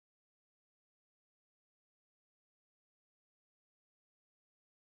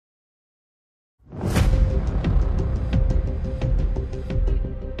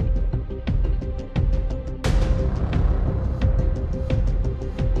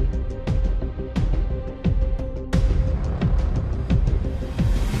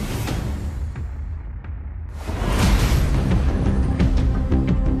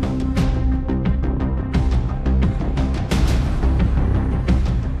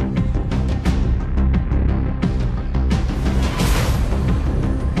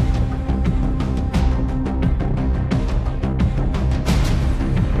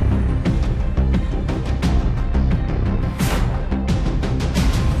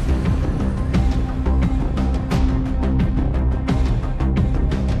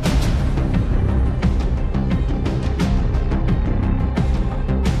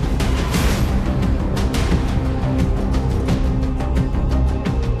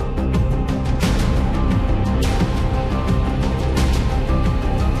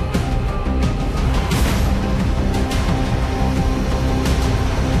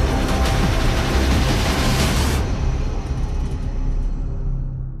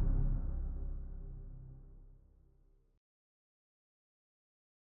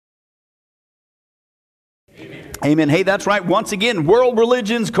Amen. Hey, that's right. Once again, world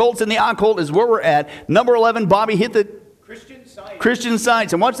religions, cults, and the occult is where we're at. Number 11, Bobby, hit the Christian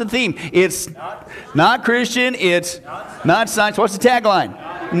Science. And what's the theme? It's not Christian. It's not science. What's the tagline?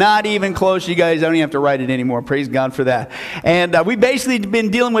 Not even close, you guys. I don't even have to write it anymore. Praise God for that. And we've basically been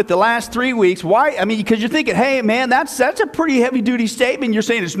dealing with the last 3 weeks. Why? I mean, because you're thinking, hey, man, that's a pretty heavy-duty statement. You're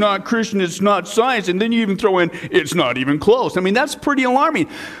saying it's not Christian, it's not science, and then you even throw in, it's not even close. I mean, that's pretty alarming.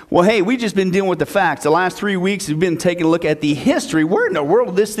 Well, hey, we've just been dealing with the facts. The last 3 weeks, we've been taking a look at the history. Where in the world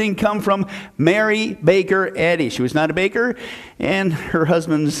did this thing come from? Mary Baker Eddy. She was not a baker, and her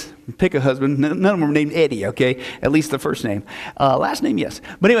husband's, pick a husband, none of them were named Eddie, okay? At least the first name. Last name, yes.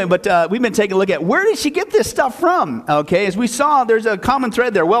 But anyway, we've been taking a look at where did she get this stuff from, okay? As we saw, there's a common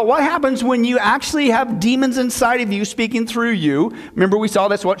thread there. Well, what happens when you actually have demons inside of you speaking through you? Remember, we saw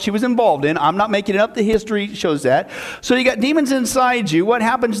that's what she was involved in. I'm not making it up. The history shows that. So you got demons inside you. What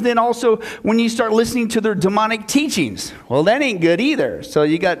happens then also when you start listening to their demonic teachings? Well, that ain't good either. So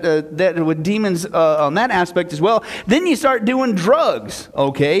you got that with demons on that aspect as well. Then you start doing drugs,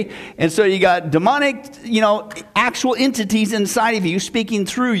 okay? And so you got demonic, actual entities inside of you speaking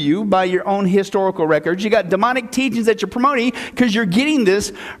through you by your own historical records. You got demonic teachings that you're promoting because you're getting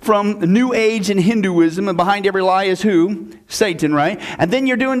this from New Age and Hinduism, and behind every lie is who? Satan, right? And then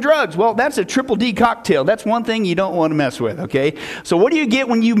you're doing drugs. Well, that's a triple D cocktail. That's one thing you don't want to mess with, okay? So what do you get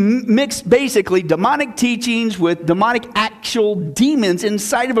when you mix basically demonic teachings with demonic actual demons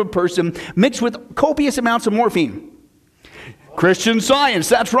inside of a person mixed with copious amounts of morphine? Christian Science,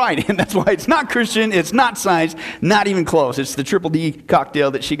 that's right. And that's why it's not Christian, it's not science, not even close. It's the triple D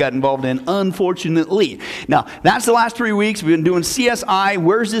cocktail that she got involved in, unfortunately. Now, that's the last 3 weeks. We've been doing CSI.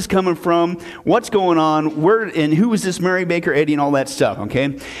 Where's this coming from? What's going on? Where and who is this Mary Baker Eddy and all that stuff,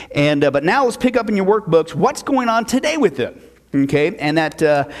 okay? And but now let's pick up in your workbooks what's going on today with it. Okay, and that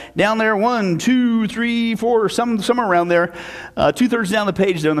down there, 1, 2, 3, 4, somewhere around there, 2/3 down the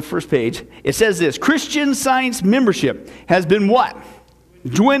page there on the first page, it says this: Christian Science membership has been what?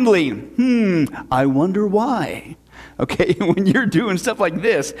 Dwindling. I wonder why. Okay, when you're doing stuff like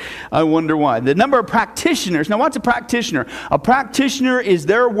this, I wonder why. The number of practitioners. Now, what's a practitioner? A practitioner is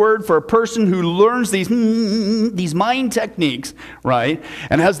their word for a person who learns these mind techniques, right?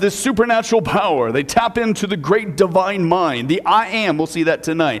 And has this supernatural power. They tap into the great divine mind, the I am. We'll see that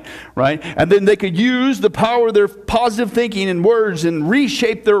tonight, right? And then they could use the power of their positive thinking and words and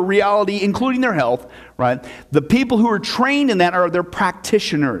reshape their reality, including their health, right? The people who are trained in that are their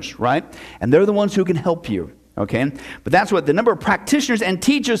practitioners, right? And they're the ones who can help you. Okay, but that's what the number of practitioners and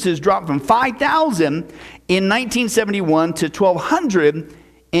teachers has dropped from 5,000 in 1971 to 1,200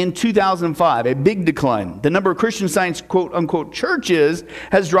 in 2005, a big decline. The number of Christian Science quote-unquote churches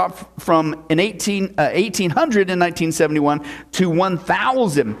has dropped from 1,800 in 1971 to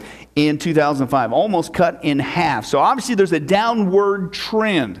 1,000 in 2005, almost cut in half. So obviously there's a downward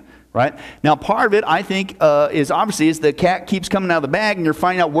trend. Right? Now, part of it, I think, is the cat keeps coming out of the bag and you're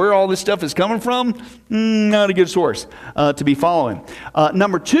finding out where all this stuff is coming from. Not a good source to be following.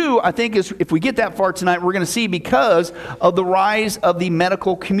 Number two, I think, is if we get that far tonight, we're going to see because of the rise of the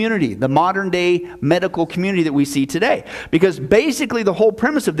medical community, the modern day medical community that we see today. Because basically the whole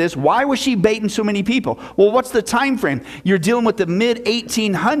premise of this, why was she baiting so many people? Well, what's the time frame? You're dealing with the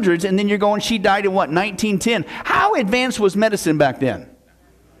mid-1800s and then you're going, she died in what, 1910. How advanced was medicine back then?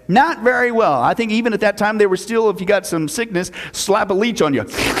 Not very well. I think even at that time, they were still, if you got some sickness, slap a leech on you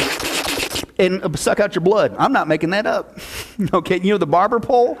and suck out your blood. I'm not making that up. Okay, you know the barber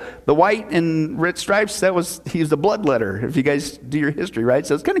pole, the white and red stripes, he was the bloodletter, if you guys do your history, right?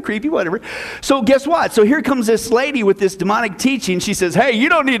 So it's kind of creepy, whatever. So guess what? So here comes this lady with this demonic teaching. She says, hey, you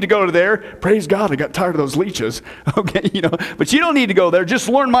don't need to go to there. Praise God, I got tired of those leeches. Okay, but you don't need to go there. Just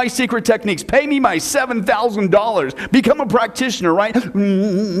learn my secret techniques. Pay me my $7,000. Become a practitioner, right?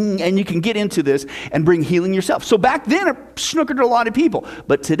 And you can get into this and bring healing yourself. So back then, it snookered a lot of people.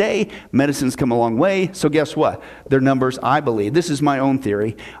 But today, medicine's come a long way. So guess what? Their numbers, I believe, this is my own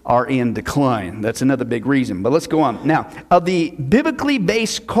theory, are in decline. That's another big reason. But let's go on. Now, of the biblically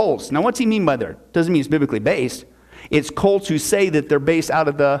based cults, now what's he mean by that? Doesn't mean it's biblically based. It's cults who say that they're based out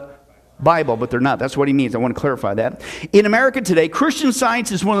of the Bible, but they're not. That's what he means. I want to clarify that. In America today, Christian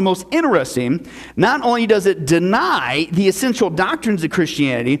Science is one of the most interesting. Not only does it deny the essential doctrines of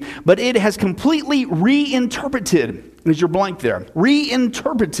Christianity, but it has completely reinterpreted, as you're blank there,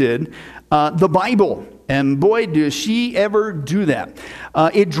 reinterpreted the Bible. And boy, does she ever do that.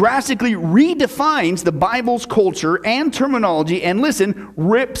 It drastically redefines the Bible's culture and terminology, and listen,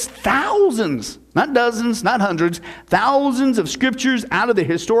 rips thousands not dozens, not hundreds, thousands of scriptures out of the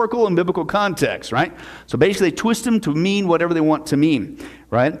historical and biblical context, right? So basically they twist them to mean whatever they want to mean,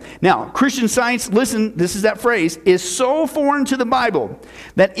 right? Now, Christian Science, listen, this is that phrase, is so foreign to the Bible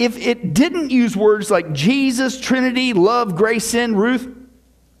that if it didn't use words like Jesus, Trinity, love, grace, sin, Ruth,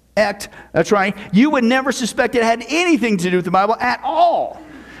 act, that's right, you would never suspect it had anything to do with the Bible at all.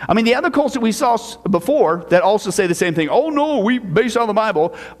 I mean, the other cults that we saw before that also say the same thing. Oh, no, we base on the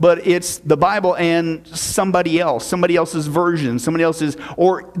Bible, but it's the Bible and somebody else's version, somebody else's,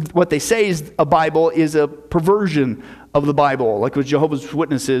 or what they say is a Bible is a perversion of the Bible, like with Jehovah's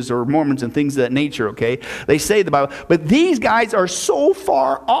Witnesses or Mormons and things of that nature, okay? They say the Bible, but these guys are so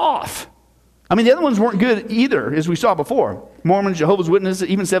far off. I mean, the other ones weren't good either, as we saw before. Mormons, Jehovah's Witnesses,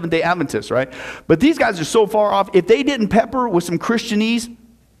 even Seventh-day Adventists, right? But these guys are so far off. If they didn't pepper with some Christianese,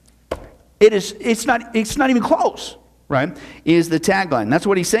 it's not even close, right? Is the tagline. That's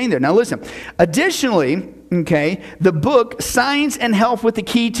what he's saying there. Now listen. Additionally, okay, the book Science and Health with the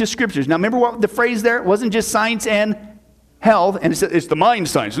Key to Scriptures. Now remember what the phrase there? It wasn't just science and health, and it's the mind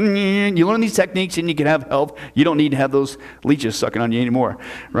science. You learn these techniques and you can have health. You don't need to have those leeches sucking on you anymore,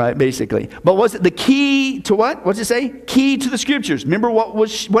 right? Basically. But was it the key to what? What's it say? Key to the Scriptures. Remember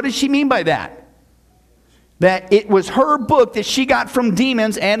what did she mean by that? That it was her book that she got from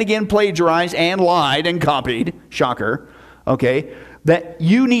demons and again plagiarized and lied and copied. Shocker. Okay. That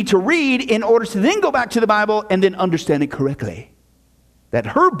you need to read in order to then go back to the Bible and then understand it correctly. That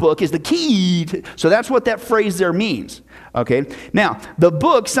her book is the key. So that's what that phrase there means. Okay. Now, the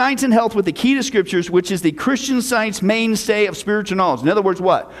book Science and Health with the Key to Scriptures, which is the Christian Science mainstay of spiritual knowledge. In other words,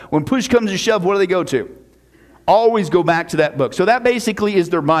 what? When push comes to shove, what do they go to? Always go back to that book. So that basically is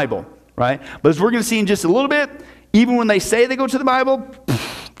their Bible. Right? But as we're going to see in just a little bit, even when they say they go to the Bible,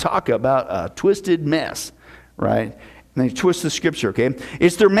 talk about a twisted mess, right? And they twist the Scripture, okay?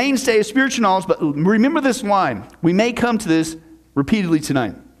 It's their mainstay of spiritual knowledge, but remember this line. We may come to this repeatedly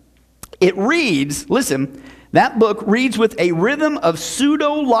tonight. It reads, listen, that book reads with a rhythm of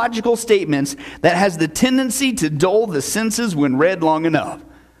pseudo-logical statements that has the tendency to dull the senses when read long enough.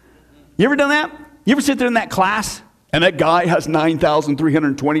 You ever done that? You ever sit there in that class? And that guy has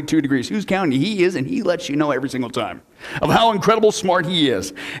 9,322 degrees. Who's counting? He is, and he lets you know every single time of how incredible smart he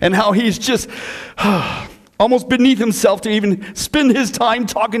is and how he's just almost beneath himself to even spend his time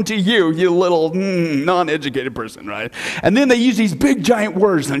talking to you, you little non-educated person, right? And then they use these big giant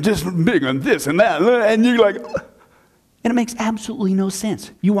words and just big on this and that, and you're like, and it makes absolutely no sense.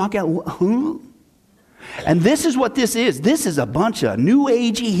 You walk out, huh? And this is what this is. This is a bunch of New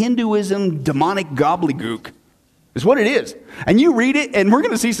Agey Hinduism demonic gobbledygook. Is what it is. And you read it, and we're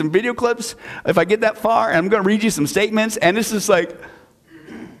going to see some video clips if I get that far, and I'm going to read you some statements, and it's just like,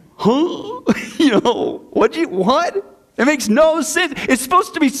 huh? You know, what? It makes no sense. It's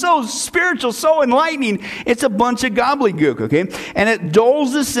supposed to be so spiritual, so enlightening. It's a bunch of gobbledygook, okay? And it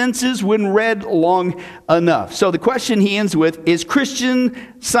dulls the senses when read long enough. So the question he ends with, is Christian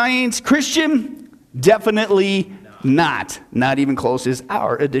Science Christian? Definitely not. Not even close is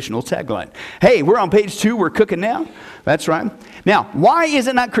our additional tagline. Hey, we're on page 2. We're cooking now. That's right. Now, why is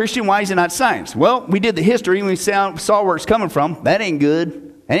it not Christian? Why is it not science? Well, we did the history and we saw where it's coming from. That ain't good.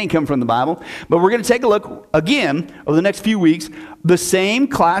 That ain't coming from the Bible. But we're going to take a look again over the next few weeks. The same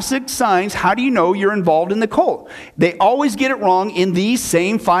classic signs. How do you know you're involved in the cult? They always get it wrong in these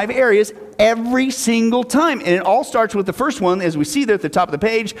same 5 areas every single time. And it all starts with the first one, as we see there at the top of the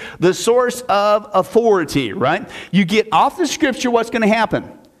page, the source of authority, right? You get off the Scripture, what's going to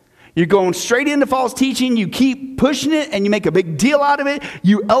happen? You're going straight into false teaching. You keep pushing it and you make a big deal out of it.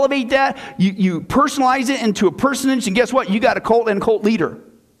 You elevate that. You personalize it into a personage. And guess what? You got a cult and cult leader.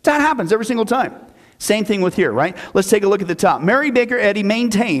 That happens every single time. Same thing with here, right? Let's take a look at the top. Mary Baker Eddy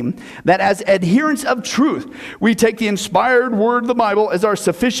maintained that as adherents of truth, we take the inspired word of the Bible as our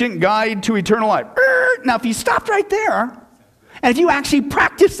sufficient guide to eternal life. Now, if you stopped right there, and if you actually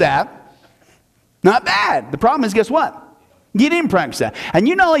practice that, not bad. The problem is, guess what? You didn't practice that. And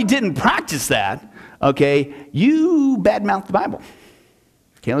you not only didn't practice that, okay, you badmouthed the Bible.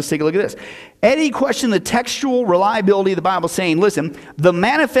 Okay, let's take a look at this. Eddy questioned the textual reliability of the Bible, saying, listen, the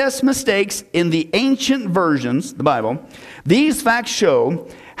manifest mistakes in the ancient versions, the Bible, these facts show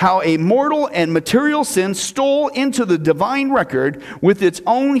how a mortal and material sin stole into the divine record with its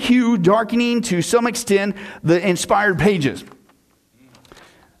own hue darkening to some extent the inspired pages.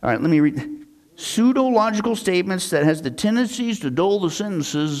 All right, let me read. Pseudo-logical statements that has the tendencies to dull the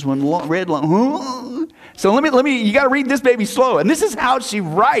sentences when read long. So let me, you got to read this baby slow. And this is how she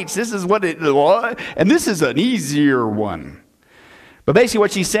writes. This is what it, and this is an easier one. But basically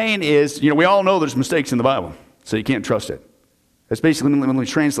what she's saying is, we all know there's mistakes in the Bible, so you can't trust it. That's basically, let me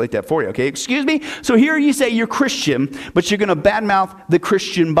translate that for you, okay? Excuse me? So here you say you're Christian, but you're going to badmouth the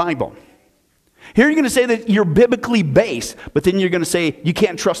Christian Bible. Here you're going to say that you're biblically based, but then you're going to say you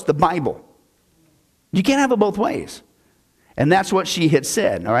can't trust the Bible. You can't have it both ways. And that's what she had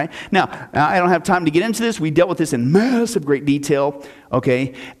said, all right? Now, I don't have time to get into this. We dealt with this in massive great detail,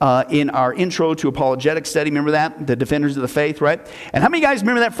 okay, in our intro to apologetic study. Remember that? The defenders of the faith, right? And how many guys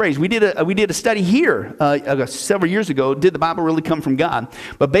remember that phrase? We did a study here several years ago. Did the Bible really come from God?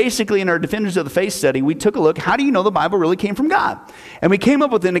 But basically, in our defenders of the faith study, we took a look. How do you know the Bible really came from God? And we came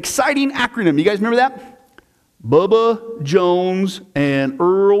up with an exciting acronym. You guys remember that? Bubba Jones and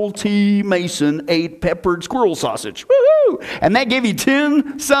Earl T. Mason ate peppered squirrel sausage. Woohoo! And that gave you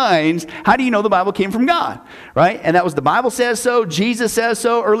 10 signs. How do you know the Bible came from God? Right? And that was the Bible says so, Jesus says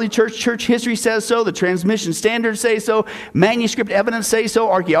so, early church history says so, the transmission standards say so, manuscript evidence say so,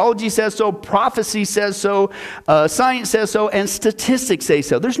 archaeology says so, prophecy says so, science says so, and statistics say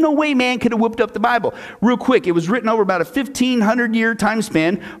so. There's no way man could have whipped up the Bible. Real quick, it was written over about a 1,500-year time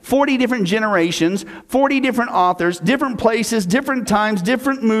span, 40 different generations, 40 different authors, different places, different times,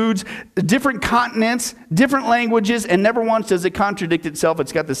 different moods, different continents, different languages, and never once does it contradict itself.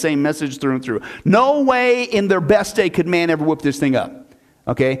 It's got the same message through and through. No way in their best day could man ever whip this thing up.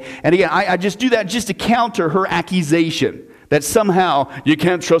 Okay? And again, I just do that just to counter her accusation that somehow you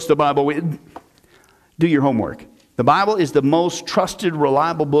can't trust the Bible. Do your homework. The Bible is the most trusted,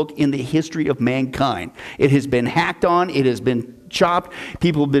 reliable book in the history of mankind. It has been hacked on. It has been chopped.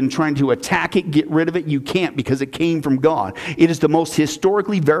 People have been trying to attack it, get rid of it. You can't because it came from God. It is the most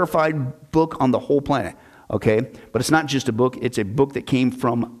historically verified book on the whole planet. Okay? But it's not just a book. It's a book that came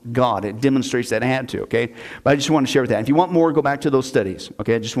from God. It demonstrates that it had to. Okay? But I just want to share with that. If you want more, go back to those studies.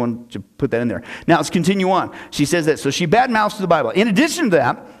 Okay? I just want to put that in there. Now, let's continue on. She says that. So she badmouths the Bible. In addition to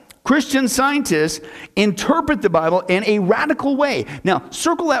that, Christian scientists interpret the Bible in a radical way. Now,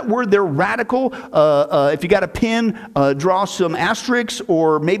 circle that word there, radical. If you got a pen, draw some asterisks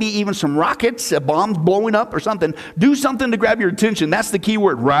or maybe even some rockets, bombs blowing up or something. Do something to grab your attention. That's the key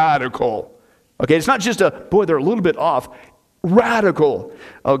word, radical. Okay, it's not just boy, they're a little bit off. Radical,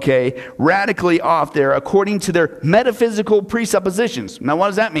 okay, radically off there according to their metaphysical presuppositions. Now, what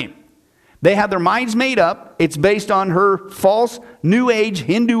does that mean? They have their minds made up. It's based on her false New Age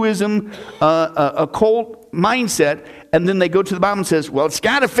Hinduism occult mindset. And then they go to the Bible and says, well, it's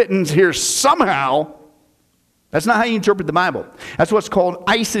got to fit in here somehow. That's not how you interpret the Bible. That's what's called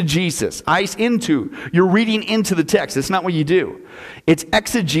eisegesis. Eis into. You're reading into the text. That's not what you do. It's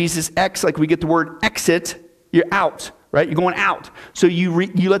exegesis. Ex, like we get the word exit. You're out, right? You're going out. So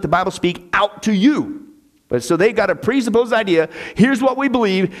you let the Bible speak out to you. But so they got a presupposed idea. Here's what we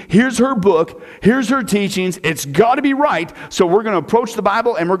believe. Here's her book. Here's her teachings. It's got to be right. So we're going to approach the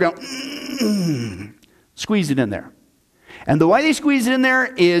Bible and we're going to squeeze it in there. And the way they squeeze it in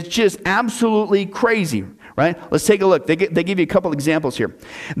there is just absolutely crazy, right? Let's take a look. They give you a couple examples here.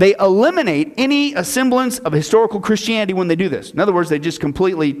 They eliminate any semblance of historical Christianity when they do this. In other words, they just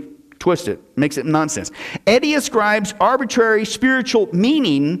completely twist it, makes it nonsense. Eddie ascribes arbitrary spiritual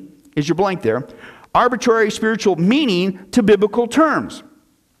meaning, is your blank there, arbitrary spiritual meaning to biblical terms,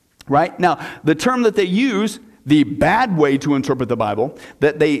 right? Now, the term that they use, the bad way to interpret the Bible,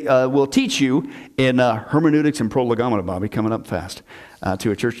 that they will teach you in hermeneutics and prolegomena, Bobby, coming up fast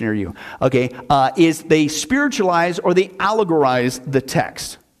to a church near you, okay, is they spiritualize or they allegorize the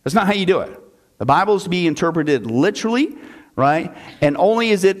text. That's not how you do it. The Bible is to be interpreted literally, right? And only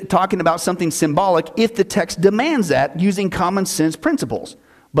is it talking about something symbolic if the text demands that using common sense principles.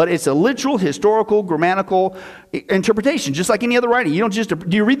 But it's a literal, historical, grammatical interpretation, just like any other writing. You don't just,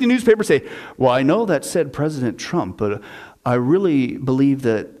 do you read the newspaper and say, well, I know that said President Trump, but I really believe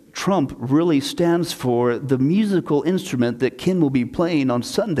that Trump really stands for the musical instrument that Ken will be playing on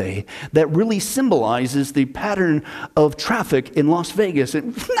Sunday that really symbolizes the pattern of traffic in Las Vegas.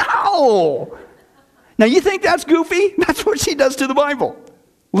 And, no! Now, you think that's goofy? That's what she does to the Bible.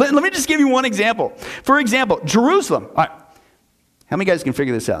 Let me just give you one example. For example, Jerusalem. All right. How many guys can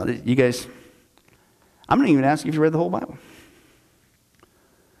figure this out? You guys, I'm not even asking if you read the whole Bible.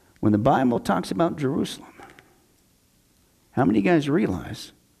 When the Bible talks about Jerusalem, how many guys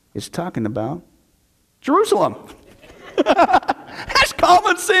realize it's talking about Jerusalem? That's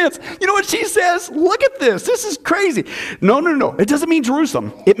common sense. You know what she says? Look at this. This is crazy. No. It doesn't mean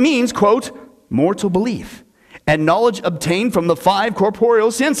Jerusalem. It means, quote, mortal belief and knowledge obtained from the 5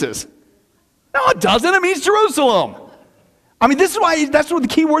 corporeal senses. No, it doesn't. It means Jerusalem. I mean, this is why, that's what the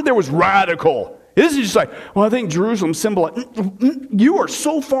key word there was, radical. This is just like, well, I think Jerusalem symbolizes. You are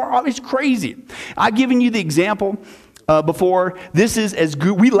so far off, it's crazy. I've given you the example before. This is as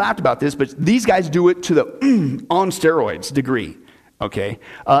good. We laughed about this, but these guys do it to the on steroids degree. Okay.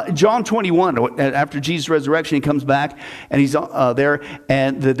 John 21, after Jesus' resurrection, he comes back and he's there,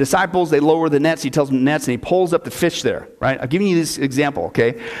 and the disciples, they lower the nets. He tells them nets, and he pulls up the fish there, right? I'm giving you this example,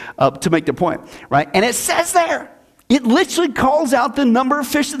 okay, to make the point, right? And it says there, it literally calls out the number of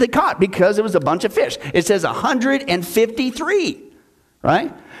fish that they caught because it was a bunch of fish. It says 153,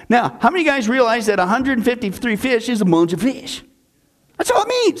 right? Now, how many guys realize that 153 fish is a bunch of fish? That's all it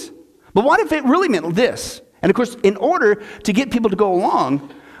means. But what if it really meant this? And of course, in order to get people to go along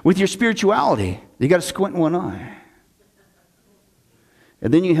with your spirituality, you got to squint one eye.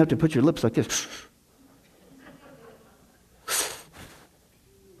 And then you have to put your lips like this.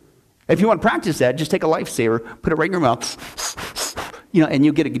 If you want to practice that, just take a lifesaver, put it right in your mouth, and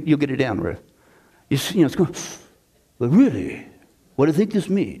you'll get it down. Right? It's going. But really, what I think this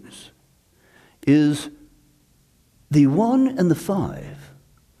means is the 1 and the 5.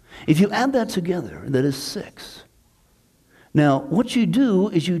 If you add that together, that is 6. Now, what you do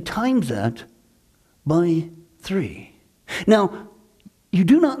is you times that by 3. Now, you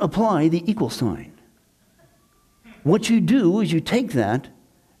do not apply the equal sign. What you do is you take that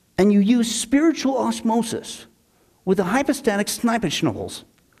and you use spiritual osmosis with the hypostatic schnippelschnuppels.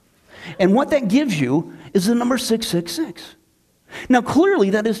 And what that gives you is the number 666. Now, clearly,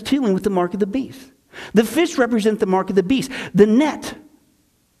 that is dealing with the mark of the beast. The fish represent the mark of the beast. The net,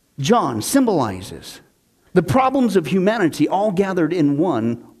 John, symbolizes the problems of humanity all gathered in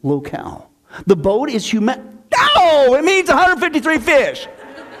one locale. The boat is No, it means 153 fish.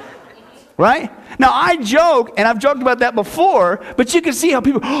 Right? Now, I joke, and I've joked about that before, but you can see how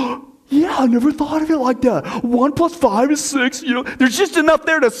people, yeah, I never thought of it like that. 1 + 5 is 6. There's just enough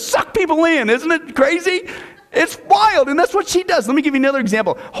there to suck people in. Isn't it crazy? It's wild, and that's what she does. Let me give you another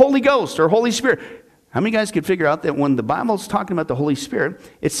example. Holy Ghost or Holy Spirit. How many guys could figure out that when the Bible's talking about the Holy Spirit,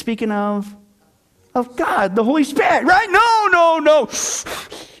 it's speaking of God, the Holy Spirit, right? No.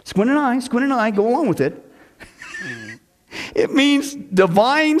 Squint an eye, go along with it. It means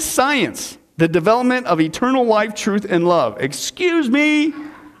divine science, the development of eternal life, truth, and love. Excuse me.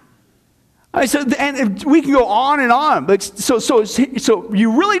 I said, and we can go on and on. But so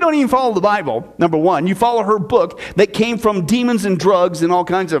you really don't even follow the Bible, number one. You follow her book that came from demons and drugs and all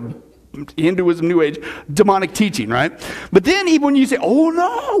kinds of Hinduism, New Age, demonic teaching, right? But then even when you say, oh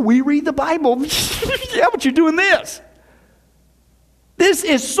no, we read the Bible. Yeah, but you're doing this. This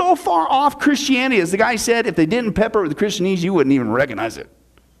is so far off Christianity. As the guy said, if they didn't pepper it with Christianese, you wouldn't even recognize it.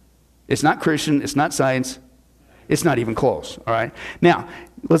 It's not Christian. It's not science. It's not even close, all right? Now,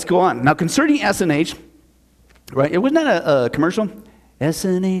 let's go on. Now, concerning S&H, right? It wasn't that a commercial?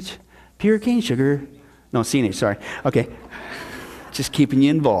 S&H, pure cane sugar. No, C&H, sorry. Okay. Just keeping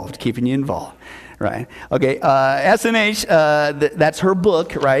you involved, right? Okay, S&H, that's her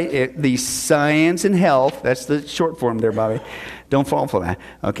book, right? The Science and Health, that's the short form there, Bobby. Don't fall for that.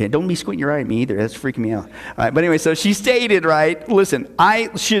 Okay, don't be squinting your eye at me either. That's freaking me out. All right, but anyway, so she stated, right? Listen, I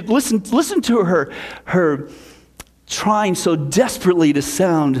should listen to her trying so desperately to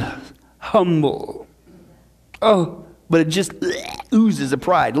sound humble. Oh, but it just oozes of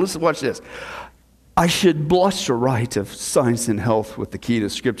pride. Listen, watch this. I should blush a right of science and health with the key to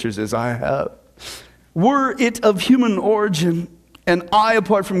scriptures as I have. Were it of human origin, and I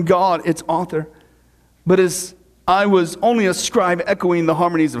apart from God, its author, but as I was only a scribe echoing the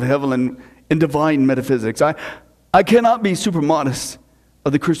harmonies of heaven and divine metaphysics, I cannot be super modest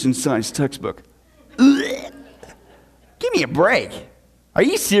of the Christian Science textbook. Give me a break. Are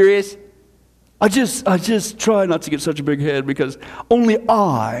you serious? I just try not to get such a big head because only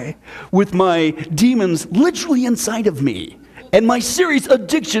I, with my demons literally inside of me, and my serious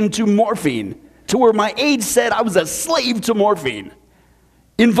addiction to morphine, to where my aides said I was a slave to morphine,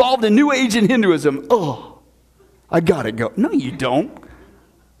 involved in New Age and Hinduism. Oh, I gotta go. No, you don't.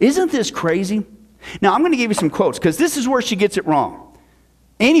 Isn't this crazy? Now, I'm going to give you some quotes because this is where she gets it wrong.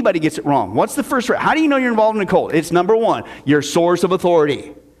 Anybody gets it wrong. What's the first? How do you know you're involved in a cult? It's number one, your source of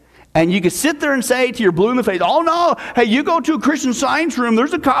authority. And you can sit there and say to your blue in the face, oh no, hey, you go to a Christian Science room,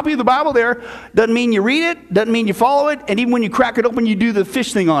 there's a copy of the Bible there. Doesn't mean you read it, doesn't mean you follow it, and even when you crack it open, you do the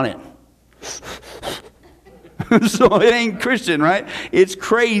fish thing on it. So it ain't Christian, right? It's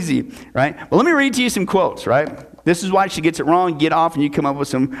crazy, right? Well, let me read to you some quotes, right? This is why she gets it wrong. Get off and you come up with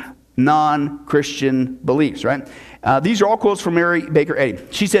some non-Christian beliefs, right? These are all quotes from Mary Baker Eddy.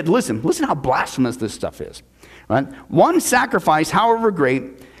 She said, listen how blasphemous this stuff is, right? One sacrifice, however great,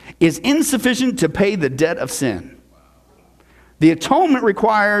 is insufficient to pay the debt of sin. The atonement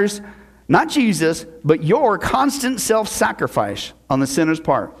requires not Jesus, but your constant self-sacrifice on the sinner's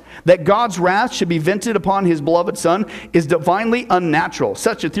part, that God's wrath should be vented upon his beloved Son, is divinely unnatural.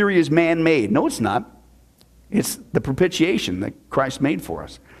 Such a theory is man-made. No, it's not. It's the propitiation that Christ made for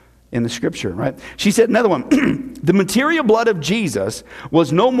us in the scripture, right? She said another one, the material blood of Jesus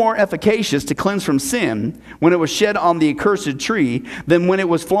was no more efficacious to cleanse from sin when it was shed on the accursed tree than when it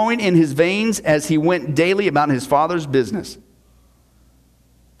was flowing in his veins as he went daily about his Father's business.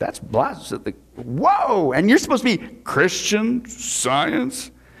 That's blasphemy. Whoa! And you're supposed to be Christian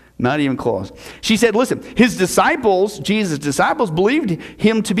Science? Not even close. She said, listen, his disciples, Jesus' disciples, believed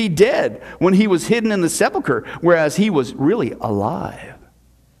him to be dead when he was hidden in the sepulcher, whereas he was really alive.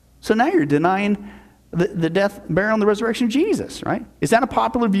 So now you're denying the death, burial, and the resurrection of Jesus, right? Is that a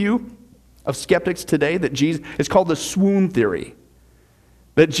popular view of skeptics today, that Jesus, it's called the swoon theory,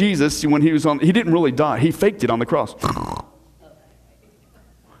 that Jesus, when he was on, he didn't really die, he faked it on the cross.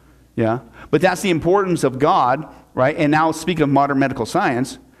 Yeah, but that's the importance of God, right? And now speaking of modern medical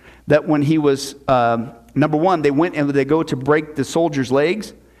science, that when he was, number one, they went and they go to break the soldiers'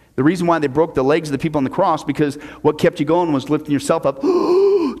 legs. The reason why they broke the legs of the people on the cross, because what kept you going was lifting yourself up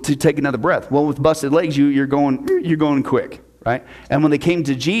to take another breath. Well, with busted legs, you're going quick, right? And when they came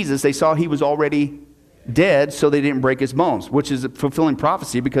to Jesus, they saw he was already dead, so they didn't break his bones, which is a fulfilling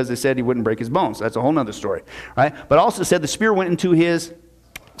prophecy because they said he wouldn't break his bones. That's a whole other story, right? But also said the spear went into his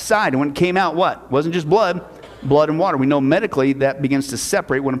side, and when it came out, what? It wasn't just blood and water. We know medically that begins to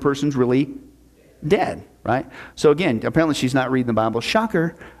separate when a person's really dead, right? So again, apparently she's not reading the Bible.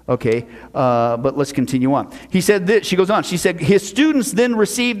 Shocker. Okay, but let's continue on. He said this, she goes on, she said, his students then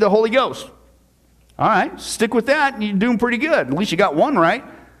received the Holy Ghost. All right, stick with that, and you're doing pretty good. At least you got one right.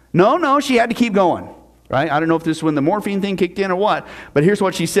 No, she had to keep going, right? I don't know if this is when the morphine thing kicked in or what, but here's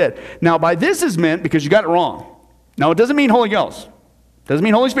what she said. Now, by this is meant, because you got it wrong. Now, it doesn't mean Holy Ghost. Doesn't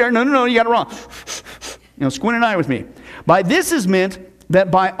mean Holy Spirit. No, you got it wrong. Squint an eye with me. By this is meant that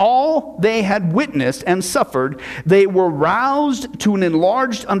by all they had witnessed and suffered, they were roused to an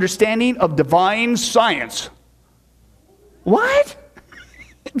enlarged understanding of divine science. What?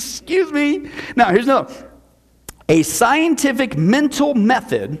 Excuse me. Now, here's another. A scientific mental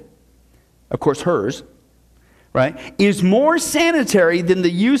method, of course hers, right, is more sanitary than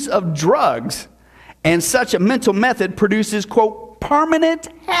the use of drugs, and such a mental method produces, quote, permanent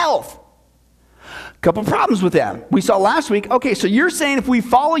health. Couple problems with that. We saw last week, okay, so you're saying if we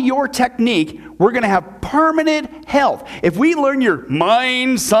follow your technique, we're going to have permanent health. If we learn your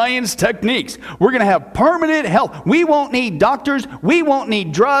mind science techniques, we're going to have permanent health. We won't need doctors. We won't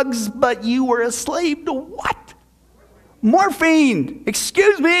need drugs, but you were a slave to what? Morphine.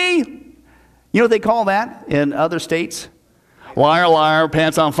 Excuse me. You know what they call that in other states? Liar, liar,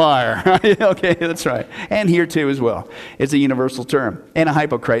 pants on fire. Okay, that's right. And here too as well. It's a universal term. And a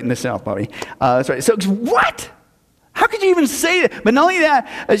hypocrite in the South, Bobby. That's right. So what? How could you even say that? But not only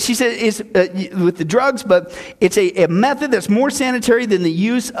that, she said it's with the drugs, but it's a method that's more sanitary than the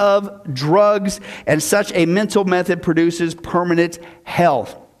use of drugs, and such a mental method produces permanent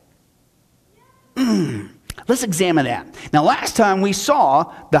health. Let's examine that. Now, last time we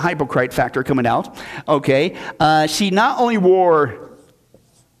saw the hypocrite factor coming out. Okay, she not only wore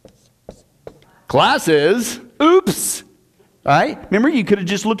glasses. Oops. All right. Remember, you could have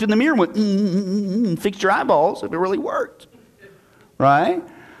just looked in the mirror and went, fixed your eyeballs if it really worked. Right?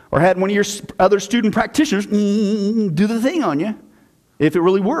 Or had one of your other student practitioners do the thing on you. If it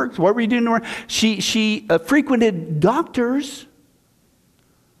really worked, what were you doing to her? She frequented doctors.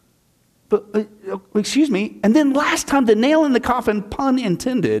 But, excuse me, and then last time, the nail in the coffin, pun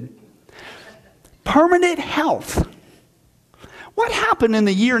intended, permanent health. What happened in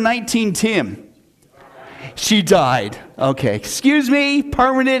the year 1910? She died. Okay, excuse me,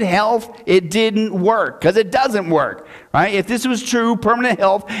 permanent health, it didn't work, because it doesn't work, right? If this was true, permanent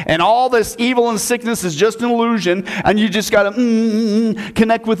health, and all this evil and sickness is just an illusion, and you just got to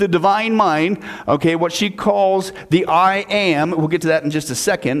connect with the divine mind, okay, what she calls the I am, we'll get to that in just a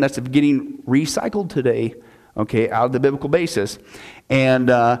second, that's getting recycled today, okay, out of the biblical basis, and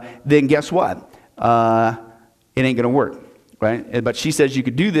then guess what? It ain't going to work. Right? But she says you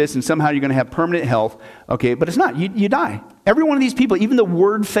could do this and somehow you're going to have permanent health. Okay, but it's not. You die. Every one of these people, even the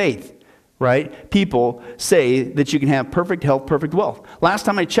word faith, right? People say that you can have perfect health, perfect wealth. Last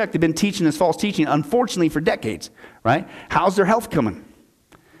time I checked, they've been teaching this false teaching, unfortunately, for decades. Right? How's their health coming?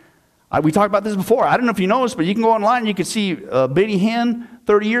 We talked about this before. I don't know if you noticed, but you can go online and you can see Betty Hinn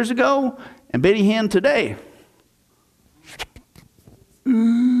 30 years ago and Betty Hinn today. You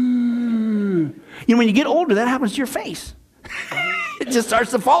know, when you get older, that happens to your face. It just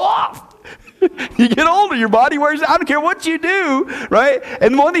starts to fall off. You get older, your body wears out. I don't care what you do, right?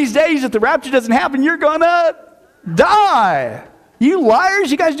 And one of these days, if the rapture doesn't happen, you're going to die. You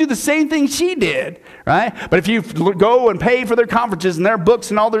liars, you guys do the same thing she did, right? But if you go and pay for their conferences and their books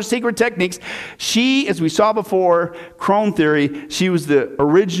and all their secret techniques, she, as we saw before, Crone theory, she was the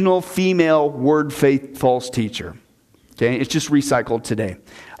original female word faith false teacher. Okay, it's just recycled today,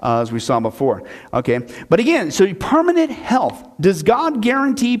 as we saw before. Okay, but again, so permanent health. Does God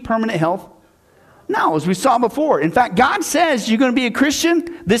guarantee permanent health? No, as we saw before. In fact, God says you're going to be a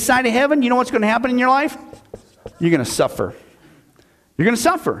Christian this side of heaven. You know what's going to happen in your life? You're going to suffer. You're going to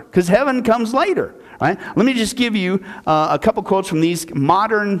suffer because heaven comes later, right? Let me just give you a couple quotes from these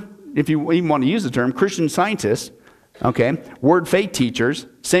modern, if you even want to use the term, Christian scientists, okay, word faith teachers,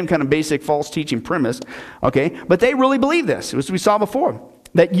 same kind of basic false teaching premise, okay, but they really believe this, as we saw before,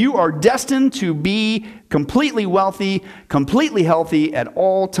 that you are destined to be completely wealthy, completely healthy at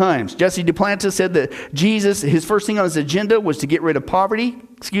all times. Jesse Duplantis said that Jesus, his first thing on his agenda was to get rid of poverty.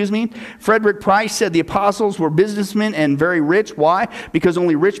 Frederick Price said the apostles were businessmen and very rich. Why? Because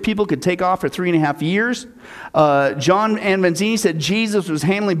only rich people could take off for 3.5 years. John Anvanzini said Jesus was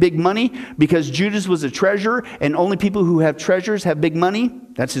handling big money because Judas was a treasurer and only people who have treasures have big money.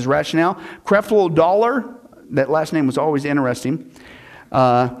 That's his rationale. Creflo Dollar, that last name was always interesting, he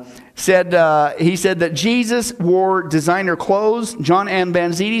said that Jesus wore designer clothes. John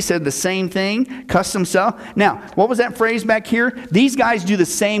Anvanzini said the same thing, custom stuff. Now, what was that phrase back here? These guys do the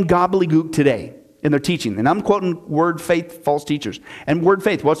same gobbledygook today in their teaching. And I'm quoting word faith false teachers. And word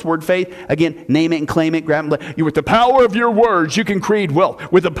faith, what's word faith? Again, name it and claim it, grab it. With the power of your words, you can create wealth.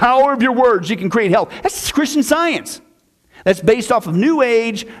 With the power of your words, you can create health. That's Christian Science. That's based off of New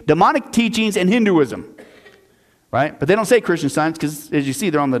Age, demonic teachings, and Hinduism. Right? But they don't say Christian Science because, as you see,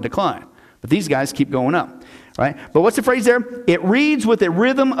 they're on the decline. But these guys keep going up. Right? But what's the phrase there? It reads with a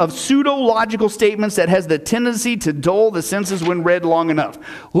rhythm of pseudo-logical statements that has the tendency to dull the senses when read long enough.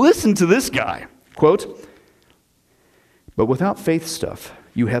 Listen to this guy. Quote, but without faith stuff,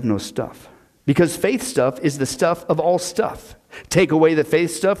 you have no stuff. Because faith stuff is the stuff of all stuff. Take away the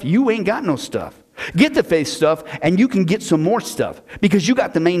faith stuff, you ain't got no stuff. Get the faith stuff, and you can get some more stuff. Because you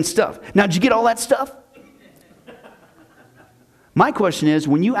got the main stuff. Now, did you get all that stuff? My question is,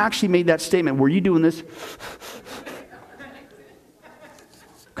 when you actually made that statement, were you doing this?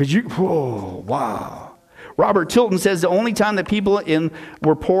 Because whoa, wow. Robert Tilton says the only time that people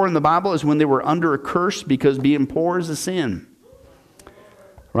were poor in the Bible is when they were under a curse because being poor is a sin.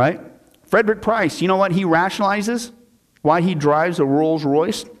 Right? Frederick Price, you know what he rationalizes? Why he drives a Rolls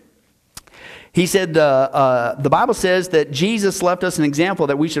Royce? He said the Bible says that Jesus left us an example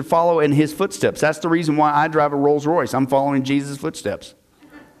that we should follow in his footsteps. That's the reason why I drive a Rolls Royce. I'm following Jesus' footsteps.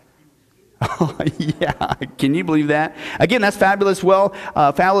 Oh, yeah, can you believe that? Again, that's fabulous. Well,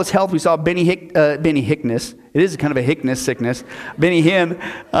 fabulous health. We saw Benny Hickness. It is kind of a Hickness sickness. Benny Hinn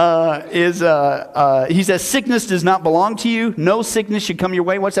he says, sickness does not belong to you. No sickness should come your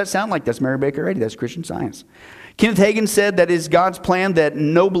way. What's that sound like? That's Mary Baker Eddy. That's Christian Science. Kenneth Hagin said that is God's plan that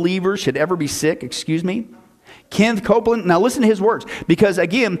no believer should ever be sick. Excuse me. Kenneth Copeland, now listen to his words, because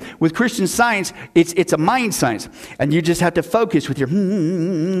again, with Christian Science, it's a mind science, and you just have to focus with your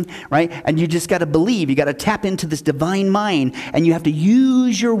right, and you just got to believe, you got to tap into this divine mind, and you have to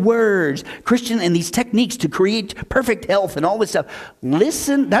use your words, Christian, and these techniques to create perfect health and all this stuff.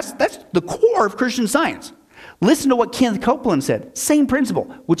 Listen, that's the core of Christian Science. Listen to what Kenneth Copeland said. Same principle,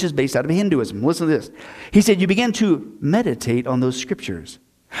 which is based out of Hinduism. Listen to this. He said, you begin to meditate on those scriptures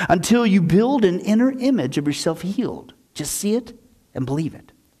until you build an inner image of yourself healed. Just see it and believe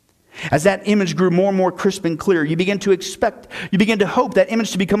it. As that image grew more and more crisp and clear, you begin to hope that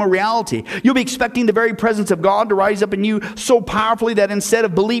image to become a reality. You'll be expecting the very presence of God to rise up in you so powerfully that instead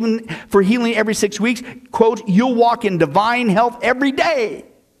of believing for healing every 6 weeks, quote, you'll walk in divine health every day.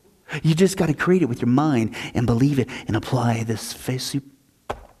 You just got to create it with your mind and believe it and apply this faith.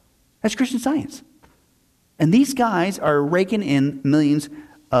 That's Christian Science. And these guys are raking in millions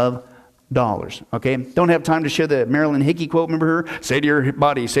of dollars. Okay? Don't have time to share the Marilyn Hickey quote. Remember her? Say to your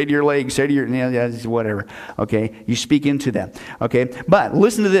body, say to your legs, say to your, whatever. Okay? You speak into that. Okay? But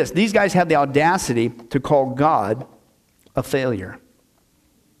listen to this. These guys have the audacity to call God a failure.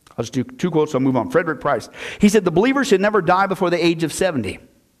 I'll just do 2 quotes, I'll move on. Frederick Price. He said, the believer should never die before the age of 70.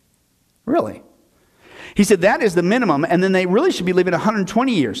 Really? He said that is the minimum, and then they really should be living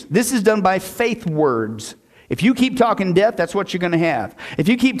 120 years. This is done by faith words. If you keep talking death, that's what you're going to have. If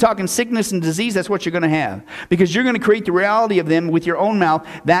you keep talking sickness and disease, that's what you're going to have. Because you're going to create the reality of them with your own mouth.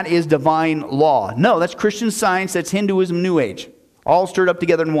 That is divine law. No, that's Christian Science. That's Hinduism, New Age. All stirred up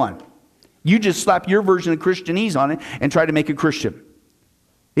together in one. You just slap your version of Christianese on it and try to make it Christian.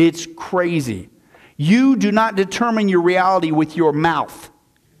 It's crazy. You do not determine your reality with your mouth.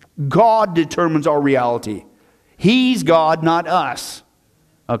 God determines our reality. He's God, not us.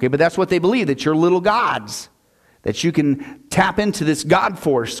 Okay, but that's what they believe, that you're little gods. That you can tap into this God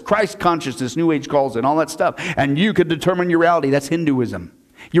force, Christ consciousness, New Age calls it, and all that stuff. And you could determine your reality. That's Hinduism.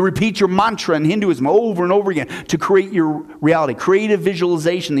 You repeat your mantra in Hinduism over and over again to create your reality. Creative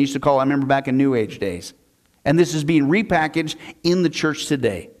visualization, they used to call it, I remember back in New Age days. And this is being repackaged in the church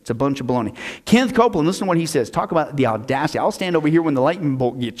today. It's a bunch of baloney. Kenneth Copeland, listen to what he says. Talk about the audacity. I'll stand over here when the lightning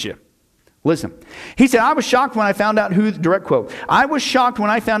bolt gets you. Listen. He said, I was shocked when I found out who, direct quote, I was shocked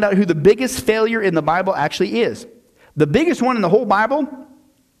when I found out who the biggest failure in the Bible actually is. The biggest one in the whole Bible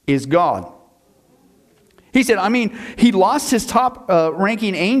is God. He said, he lost his top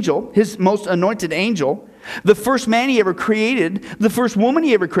ranking angel, his most anointed angel, the first man he ever created, the first woman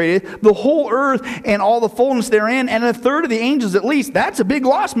he ever created, the whole earth and all the fullness therein, and a third of the angels at least. That's a big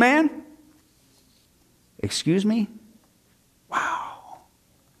loss, man. Excuse me? Wow.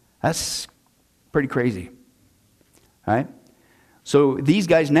 That's pretty crazy. All right? So these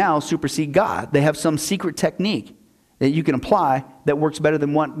guys now supersede God. They have some secret technique that you can apply that works better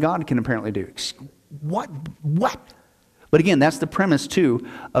than what God can apparently do. What? But again, that's the premise, too,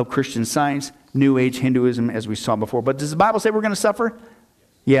 of Christian Science, New Age, Hinduism, as we saw before. But does the Bible say we're going to suffer?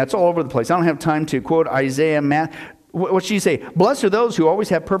 Yeah, it's all over the place. I don't have time to quote Isaiah. What should you say? Blessed are those who always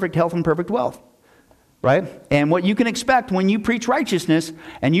have perfect health and perfect wealth. Right? And what you can expect when you preach righteousness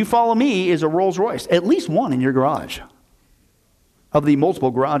and you follow me is a Rolls Royce. At least one in your garage. Of the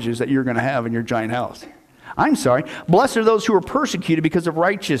multiple garages that you're going to have in your giant house. I'm sorry. Blessed are those who are persecuted because of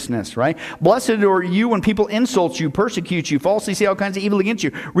righteousness, right? Blessed are you when people insult you, persecute you, falsely say all kinds of evil against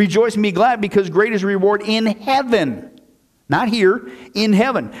you. Rejoice and be glad because great is reward in heaven. Not here, in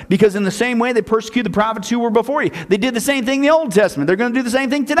heaven. Because in the same way they persecuted the prophets who were before you. They did the same thing in the Old Testament. They're going to do the same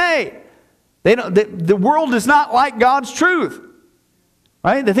thing today. The world does not like God's truth.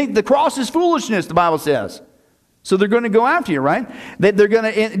 Right? They think the cross is foolishness, the Bible says. So they're going to go after you, right? They're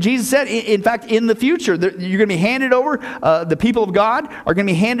going to. Jesus said, in fact, in the future, you're going to be handed over. The people of God are going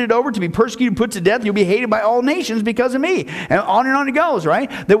to be handed over to be persecuted, put to death. You'll be hated by all nations because of me, and on it goes, right?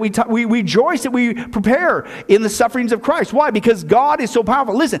 That we rejoice that we prepare in the sufferings of Christ. Why? Because God is so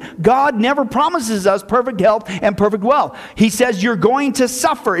powerful. Listen, God never promises us perfect health and perfect wealth. He says you're going to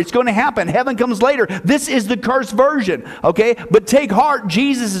suffer. It's going to happen. Heaven comes later. This is the cursed version, okay? But take heart.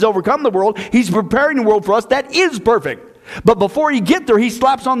 Jesus has overcome the world. He's preparing the world for us. That is perfect. But before you get there, he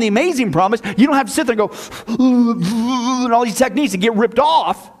slaps on the amazing promise. You don't have to sit there and go, and all these techniques and get ripped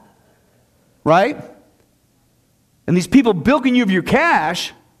off. Right? And these people bilking you of your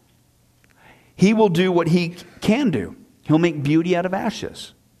cash, he will do what he can do. He'll make beauty out of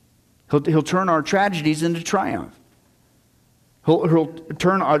ashes. He'll turn our tragedies into triumph. He'll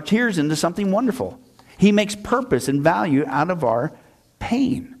turn our tears into something wonderful. He makes purpose and value out of our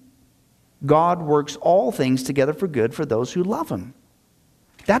pain. God works all things together for good for those who love him.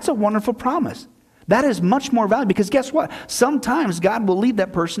 That's a wonderful promise. That is much more valuable because guess what? Sometimes God will leave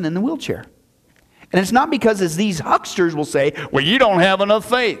that person in the wheelchair. And it's not because, as these hucksters will say, well, you don't have enough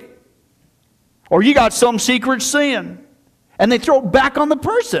faith. Or you got some secret sin. And they throw it back on the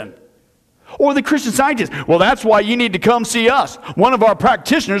person. Or the Christian Scientist, well, that's why you need to come see us. One of our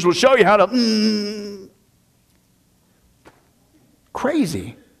practitioners will show you how to...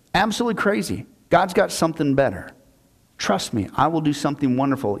 Crazy. Absolutely crazy. God's got something better. Trust me, I will do something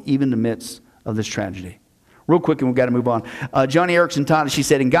wonderful even in the midst of this tragedy. Real quick, and we've got to move on. Johnny Erickson taught us, she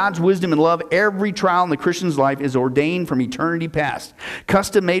said, in God's wisdom and love, every trial in the Christian's life is ordained from eternity past.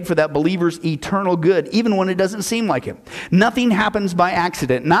 Custom made for that believer's eternal good, even when it doesn't seem like it. Nothing happens by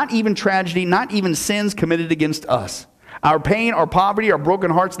accident, not even tragedy, not even sins committed against us. Our pain, our poverty, our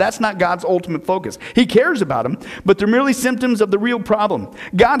broken hearts, that's not God's ultimate focus. He cares about them, but they're merely symptoms of the real problem.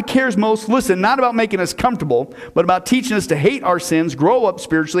 God cares most, listen, not about making us comfortable, but about teaching us to hate our sins, grow up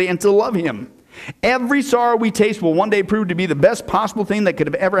spiritually, and to love him. Every sorrow we taste will one day prove to be the best possible thing that could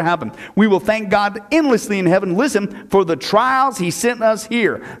have ever happened. We will thank God endlessly in heaven, listen, for the trials he sent us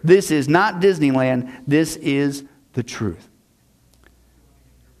here. This is not Disneyland. This is the truth.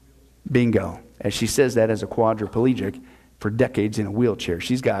 Bingo. As she says that as a quadriplegic for decades in a wheelchair.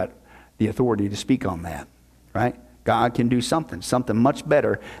 She's got the authority to speak on that, right? God can do something much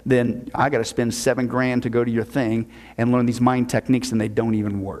better than I got to spend $7,000 to go to your thing and learn these mind techniques and they don't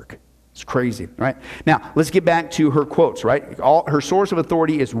even work. It's crazy, right? Now, let's get back to her quotes, right? Her source of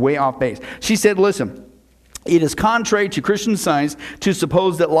authority is way off base. She said, listen, it is contrary to Christian Science to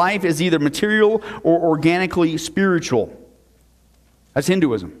suppose that life is either material or organically spiritual. That's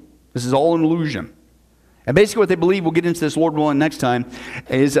Hinduism. This is all an illusion. And basically what they believe, we'll get into this, Lord willing, next time,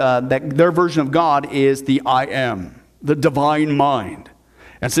 is that their version of God is the I am, the divine mind.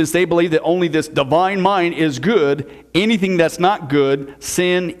 And since they believe that only this divine mind is good, anything that's not good,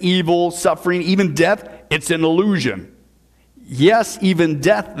 sin, evil, suffering, even death, it's an illusion. Yes, even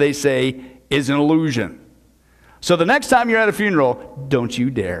death, they say, is an illusion. So the next time you're at a funeral, don't you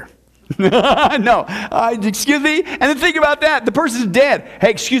dare. No, excuse me. And then think about that. The person's dead.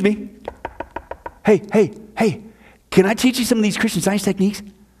 Hey, excuse me. Hey, can I teach you some of these Christian Science techniques?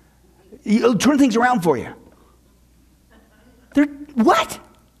 It'll turn things around for you. What?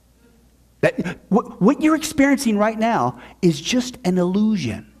 What you're experiencing right now is just an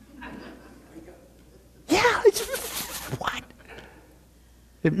illusion. Yeah, what?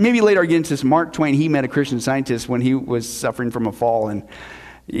 Maybe later I get into this. Mark Twain, he met a Christian Scientist when he was suffering from a fall, and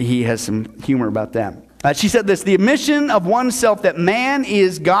he has some humor about that. She said this: the admission of oneself that man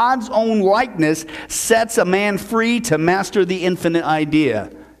is God's own likeness sets a man free to master the infinite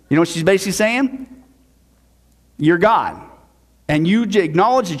idea. You know what she's basically saying? You're God. And you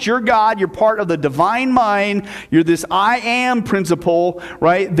acknowledge that you're God, you're part of the divine mind, you're this I am principle,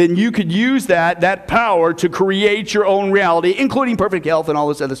 right? Then you could use that power to create your own reality, including perfect health and all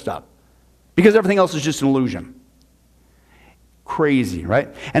this other stuff. Because everything else is just an illusion. Crazy,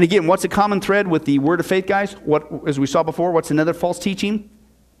 right? And again, what's a common thread with the word of faith, guys? What, as we saw before, what's another false teaching?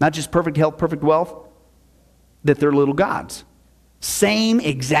 Not just perfect health, perfect wealth, that they're little gods. Same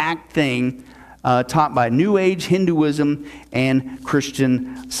exact thing taught by New Age Hinduism and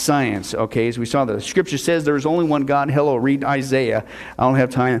Christian Science. Okay, as we saw, the scripture says there is only one God. Hello, read Isaiah. I don't have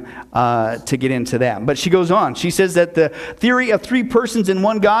time to get into that. But she goes on. She says that the theory of three persons in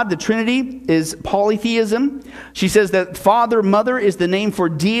one God, the Trinity, is polytheism. She says that Father, Mother is the name for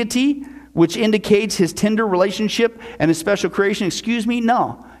deity, which indicates his tender relationship and his special creation. Excuse me?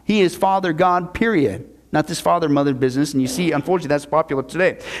 No. He is Father God, period. Not this father-mother business. And you see, unfortunately, that's popular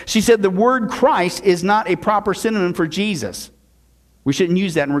today. She said the word Christ is not a proper synonym for Jesus. We shouldn't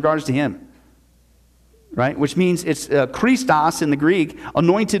use that in regards to him. Right? Which means it's Christos in the Greek,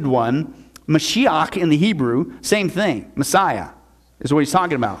 anointed one, Mashiach in the Hebrew, same thing. Messiah is what he's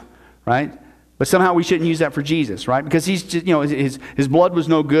talking about. Right? But somehow we shouldn't use that for Jesus, right? Because he's just, his blood was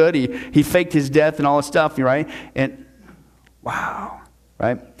no good. He faked his death and all this stuff, right? And wow.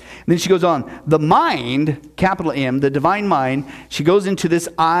 Right? And then she goes on. The mind, capital M, the divine mind, she goes into this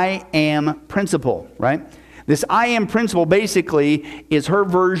I am principle, right? This I am principle basically is her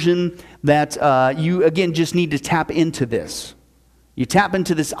version that you, again, just need to tap into this. You tap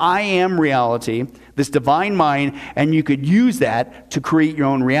into this I am reality, this divine mind, and you could use that to create your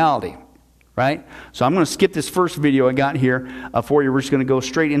own reality, right? So I'm going to skip this first video I got here for you. We're just going to go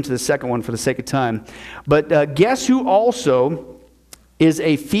straight into the second one for the sake of time. But guess who also is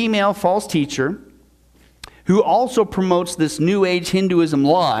a female false teacher who also promotes this New Age Hinduism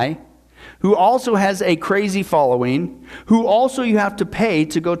lie, who also has a crazy following, who also you have to pay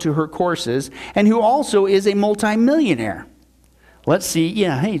to go to her courses, and who also is a multimillionaire. Let's see.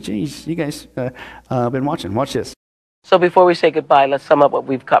 Yeah, hey, geez, you guys been watching. Watch this. So before we say goodbye, let's sum up what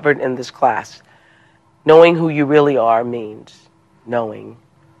we've covered in this class. Knowing who you really are means knowing.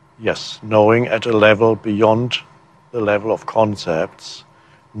 Yes, knowing at a level beyond the level of concepts.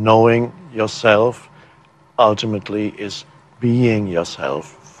 Knowing yourself ultimately is being yourself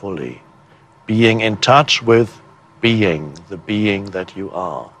fully. Being in touch with being, the being that you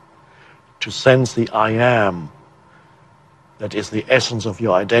are. To sense the I am, that is the essence of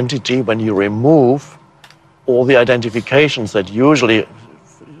your identity. When you remove all the identifications that usually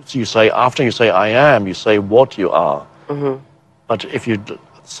you say, after you say I am, you say what you are. Mm-hmm. But if you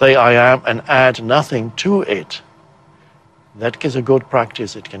say I am and add nothing to it, that is a good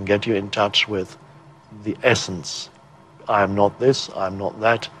practice. It can get you in touch with the essence. I am not this, I am not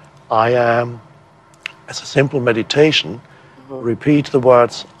that. I am. As a simple meditation, repeat the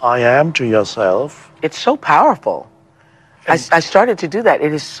words I am to yourself. It's so powerful. I started to do that.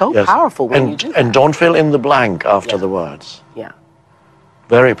 It is so powerful when you do that. And don't fill in the blank after the words. Yeah.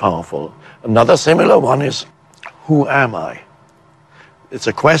 Very powerful. Another similar one is, who am I? It's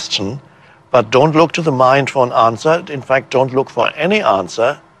a question. But don't look to the mind for an answer. In fact, don't look for any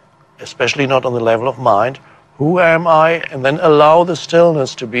answer, especially not on the level of mind. Who am I? And then allow the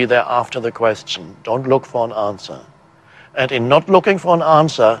stillness to be there after the question. Don't look for an answer. And in not looking for an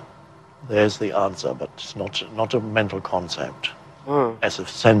answer, there's the answer, but it's not a mental concept. As a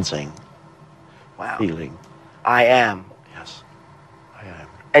sensing, feeling. I am. Yes, I am.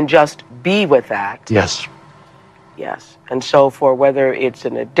 And just be with that. Yes. Yes. And so for whether it's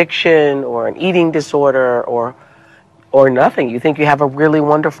an addiction or an eating disorder or nothing, you think you have a really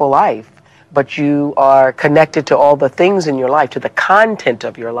wonderful life, but you are connected to all the things in your life, to the content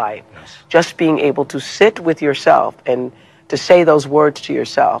of your life. Yes. Just being able to sit with yourself and to say those words to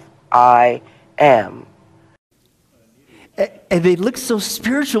yourself, I am. And they look so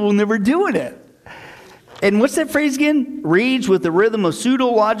spiritual when they were doing it. And what's that phrase again? Reads with the rhythm of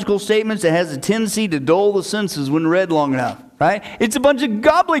pseudo-logical statements that has a tendency to dull the senses when read long enough, right? It's a bunch of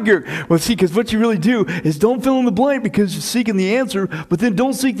gobbledygook. Well, see, because what you really do is don't fill in the blank because you're seeking the answer, but then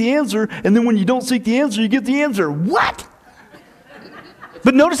don't seek the answer, and then when you don't seek the answer, you get the answer. What?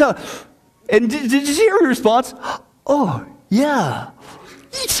 But notice how, and did you hear your response? Oh, yeah.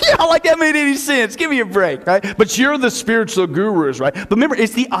 Yeah, like that made any sense. Give me a break, right? But you're the spiritual gurus, right? But remember,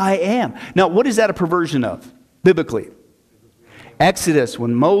 it's the I am. Now, what is that a perversion of, biblically? Exodus,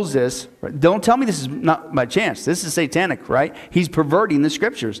 when Moses, don't tell me this is not by chance. This is satanic, right? He's perverting the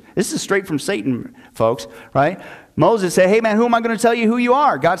scriptures. This is straight from Satan, folks, right? Moses said, hey, man, who am I going to tell you who you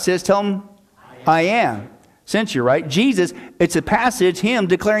are? God says, tell him, I am. Sent you, right? Jesus, it's a passage, him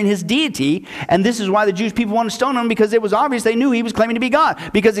declaring his deity, and this is why the Jewish people wanted to stone him, because it was obvious they knew he was claiming to be God.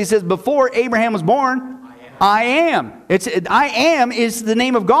 Because he says, before Abraham was born, I am. I am is the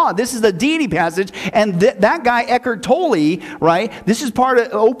name of God. This is the deity passage, and that guy, Eckhart Tolle, right? This is part of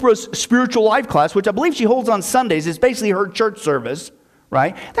Oprah's spiritual life class, which I believe she holds on Sundays. It's basically her church service,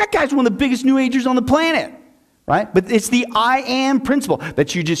 right? That guy's one of the biggest New Agers on the planet. Right? But it's the I am principle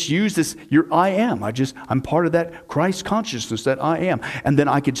that you just use this, I am. I'm part of that Christ consciousness that I am. And then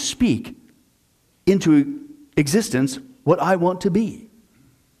I could speak into existence what I want to be.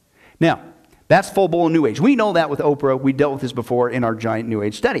 Now, that's full-blown New Age. We know that with Oprah. We dealt with this before in our giant New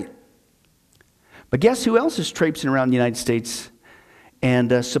Age study. But guess who else is traipsing around the United States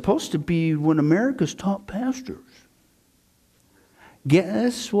and supposed to be one of America's top pastors?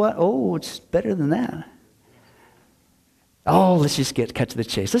 Guess what? Oh, it's better than that. Oh, let's just cut to the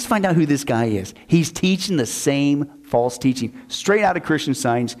chase. Let's find out who this guy is. He's teaching the same false teaching, straight out of Christian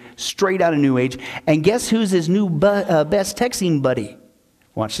Science, straight out of New Age. And guess who's his new best texting buddy?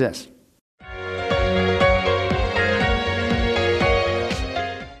 Watch this. Well,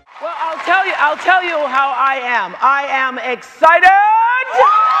 I'll tell you how I am. I am excited.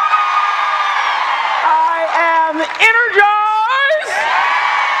 I am energized.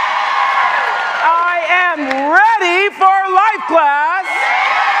 I am ready for life class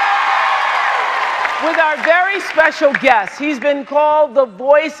with our very special guest. He's been called the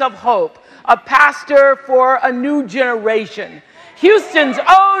voice of hope, a pastor for a new generation. Houston's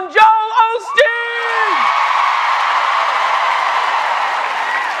own Joel Osteen.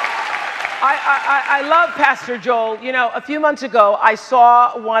 I love Pastor Joel. You know, a few months ago, I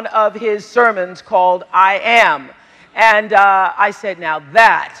saw one of his sermons called I Am. And I said, now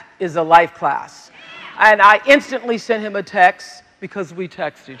that is a life class. And I instantly sent him a text, because we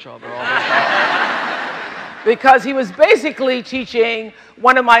text each other all the time. Because he was basically teaching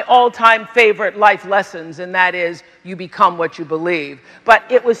one of my all-time favorite life lessons, and that is, you become what you believe. But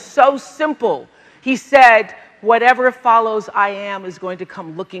it was so simple. He said, whatever follows I am is going to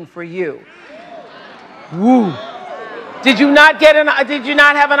come looking for you. Woo. Did you not have an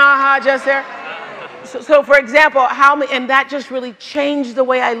aha just there? So for example, and that just really changed the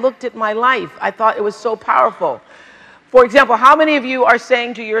way I looked at my life. I thought it was so powerful. For example, how many of you are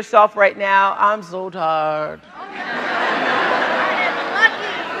saying to yourself right now, I'm so tired?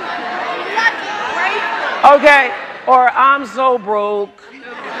 Okay, or I'm so broke.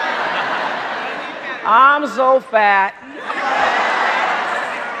 I'm so fat.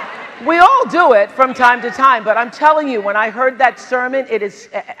 We all do it from time to time, but I'm telling you, when I heard that sermon,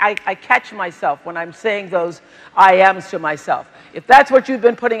 I catch myself when I'm saying those I ams to myself. If that's what you've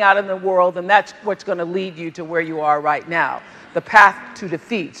been putting out in the world, then that's what's going to lead you to where you are right now, the path to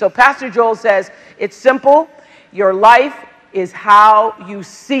defeat. So Pastor Joel says, it's simple. Your life is how you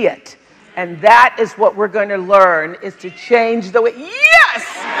see it. And that is what we're going to learn, is to change the way. Yes!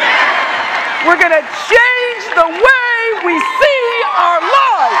 We're going to change the way we see our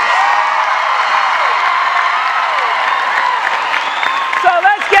lives. So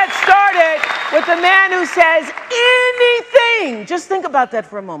let's get started with the man who says anything. Just think about that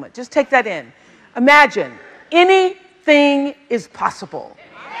for a moment. Just take that in. Imagine anything is possible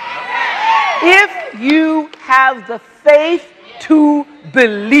if you have the faith to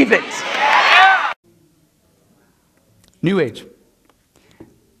believe it. New Age.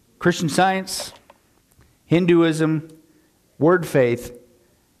 Christian Science, Hinduism, Word Faith,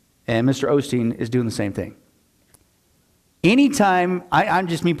 and Mr. Osteen is doing the same thing. Anytime, I'm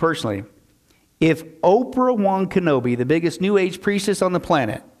just me personally, if Oprah Wan Kenobi, the biggest New Age priestess on the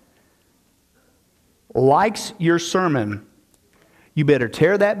planet, likes your sermon, you better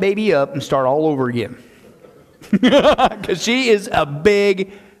tear that baby up and start all over again. Because she is the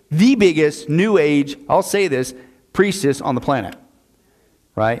biggest New Age, I'll say this, priestess on the planet.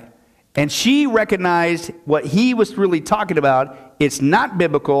 Right? And she recognized what he was really talking about. It's not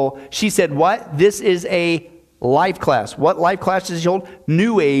biblical. She said, what? This is a life class. What life class does she hold?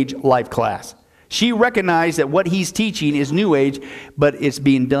 New Age life class. She recognized that what he's teaching is New Age, but it's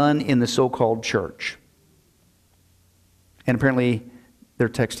being done in the so-called church. And apparently, they're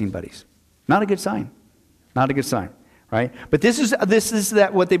texting buddies. Not a good sign. Not a good sign, right? But this is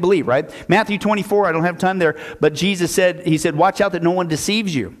what they believe, right? Matthew 24, I don't have time there, but Jesus said, he said, watch out that no one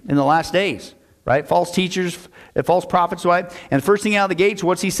deceives you in the last days, right? False teachers, false prophets, right? And the first thing out of the gates,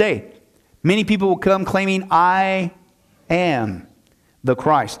 what's he say? Many people will come claiming, I am the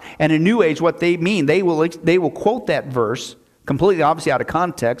Christ. And in New Age, what they mean, they will quote that verse completely, obviously out of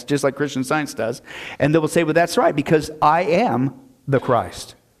context, just like Christian Science does, and they will say, well, that's right, because I am the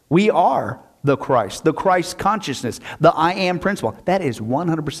Christ. We are the Christ consciousness, the I am principle. That is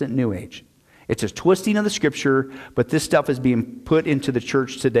 100% New Age. It's a twisting of the Scripture, but this stuff is being put into the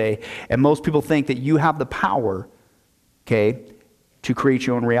church today, and most people think that you have the power, okay, to create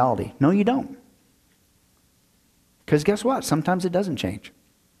your own reality. No, you don't. Because guess what? Sometimes it doesn't change.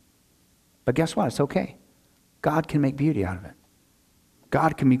 But guess what? It's okay. God can make beauty out of it.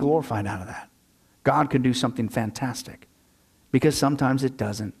 God can be glorified out of that. God can do something fantastic. Because sometimes it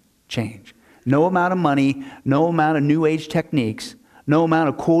doesn't change. No amount of money, no amount of New Age techniques, no amount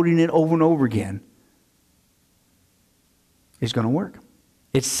of quoting it over and over again is going to work.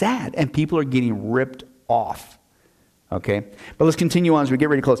 It's sad, and people are getting ripped off. Okay, but let's continue on as we get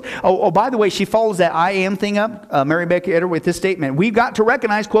ready to close. Oh, by the way, she follows that I am thing up, Mary Baker Edder, with this statement. We've got to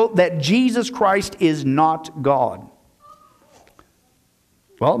recognize, quote, that Jesus Christ is not God.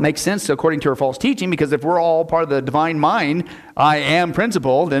 Well, it makes sense according to her false teaching, because if we're all part of the divine mind, I am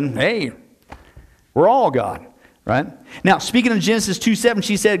principle, then, hey, we're all God, right? Now, speaking of Genesis 2:7,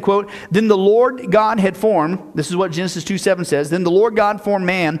 she said, quote, then the Lord God had formed, this is what Genesis 2:7 says, then the Lord God formed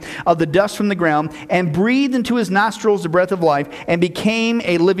man of the dust from the ground and breathed into his nostrils the breath of life and became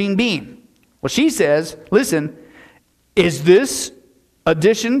a living being. Well, she says, listen, is this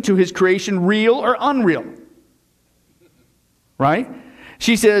addition to his creation real or unreal? Right?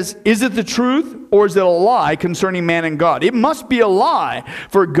 She says, is it the truth or is it a lie concerning man and God? It must be a lie,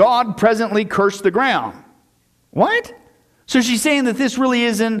 for God presently cursed the ground. What? So she's saying that this really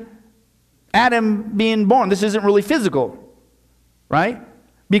isn't Adam being born. This isn't really physical, right?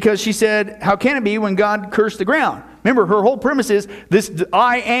 Because she said, how can it be when God cursed the ground? Remember, her whole premise is this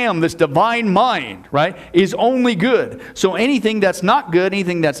I am, this divine mind, right, is only good. So anything that's not good,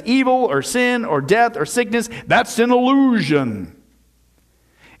 anything that's evil or sin or death or sickness, that's an illusion.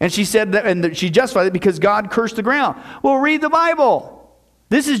 And she said that, and she justified it because God cursed the ground. Well, read the Bible.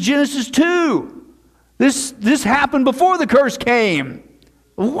 This is Genesis 2. This happened before the curse came.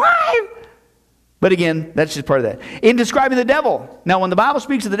 What? But again, that's just part of that. In describing the devil. Now, when the Bible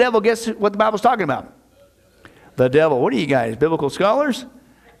speaks of the devil, guess what the Bible's talking about? The devil. What are you guys, biblical scholars?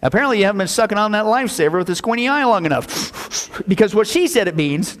 Apparently you haven't been sucking on that lifesaver with a squinty eye long enough. Because what she said it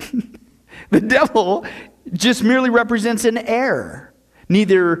means, the devil just merely represents an error.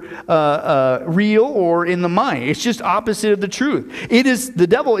 Neither real or in the mind. It's just opposite of the truth. The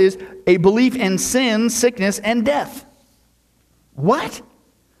devil is a belief in sin, sickness, and death. What?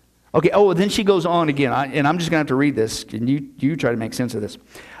 Okay, then she goes on again, and I'm just going to have to read this, and you try to make sense of this.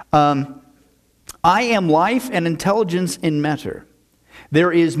 I am life and intelligence in matter.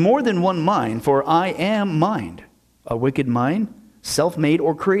 There is more than one mind, for I am mind, a wicked mind, self-made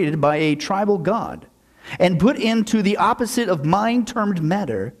or created by a tribal god, and put into the opposite of mind termed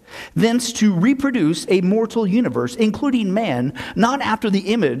matter, thence to reproduce a mortal universe, including man, not after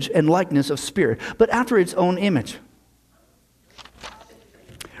the image and likeness of spirit, but after its own image.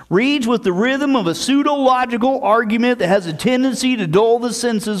 Reads with the rhythm of a pseudo-logical argument that has a tendency to dull the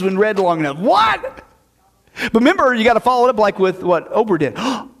senses when read long enough. What? But remember, you got to follow it up like with what Oprah did.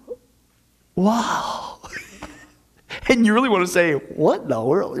 Wow. And you really want to say, what in the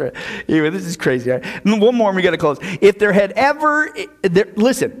world? Anyway, this is crazy. Right? One more and we got to close. If there had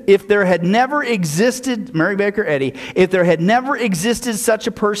never existed, Mary Baker Eddy, if there had never existed such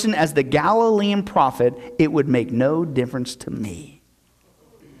a person as the Galilean prophet, it would make no difference to me.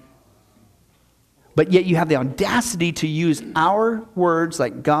 But yet you have the audacity to use our words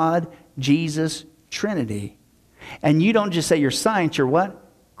like God, Jesus, Trinity. And you don't just say you're science, you're what?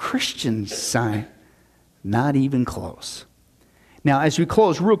 Christian science. Not even close. Now, as we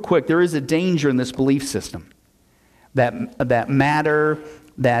close real quick, there is a danger in this belief system that matter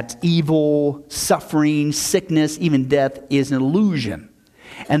that evil, suffering, sickness, even death is an illusion.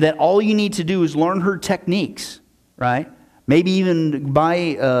 And that all you need to do is learn her techniques, right? Maybe even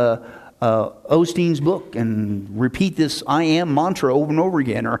buy Osteen's book and repeat this I am mantra over and over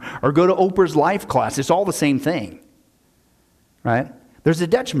again, or go to Oprah's life class. It's all the same thing, right? There's a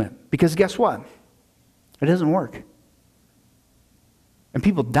detriment, because guess what? It doesn't work. And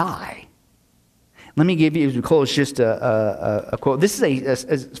people die. Let me give you, as we close, just a quote. This is,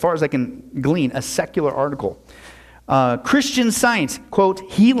 as far as I can glean, a secular article. Christian Science, quote,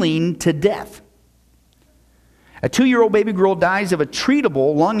 healing to death. A 2-year-old baby girl dies of a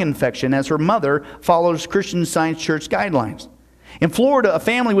treatable lung infection as her mother follows Christian Science Church guidelines. In Florida, a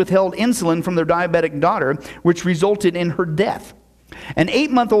family withheld insulin from their diabetic daughter, which resulted in her death. An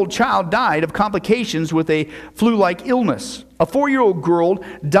 8-month-old child died of complications with a flu-like illness. A 4-year-old girl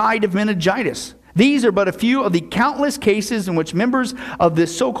died of meningitis. These are but a few of the countless cases in which members of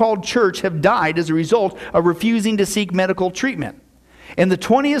this so-called church have died as a result of refusing to seek medical treatment. In the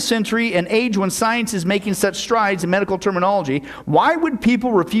 20th century, an age when science is making such strides in medical terminology, why would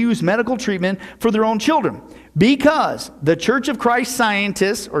people refuse medical treatment for their own children? Because the Church of Christ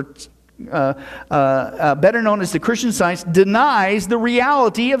Scientists, or better known as the Christian Science, denies the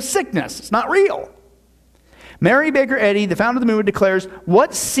reality of sickness. It's not real. Mary Baker Eddy, the founder of the movement, declares,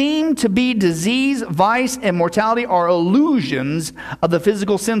 what seem to be disease, vice, and mortality are illusions of the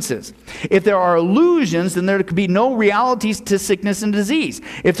physical senses. If there are illusions, then there could be no realities to sickness and disease.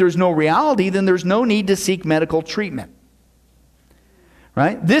 If there's no reality, then there's no need to seek medical treatment.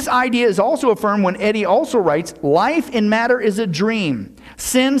 Right? This idea is also affirmed when Eddy also writes, life in matter is a dream.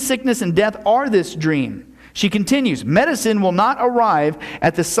 Sin, sickness, and death are this dream. She continues, medicine will not arrive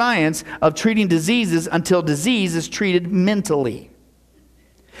at the science of treating diseases until disease is treated mentally.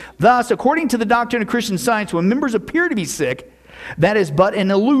 Thus, according to the doctrine of Christian Science, when members appear to be sick, that is but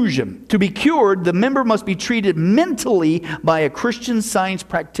an illusion. To be cured, the member must be treated mentally by a Christian Science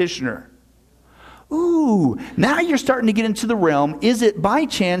practitioner. Ooh, now you're starting to get into the realm. Is it by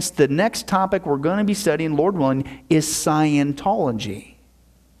chance the next topic we're going to be studying, Lord willing, is Scientology?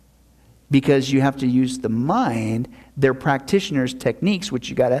 Because you have to use the mind, their practitioners' techniques, which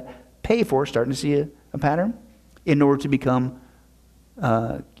you got to pay for, starting to see a pattern, in order to become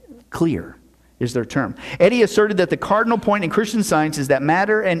clear, is their term. Eddy asserted that the cardinal point in Christian Science is that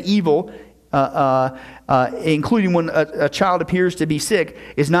matter and evil, including when a child appears to be sick,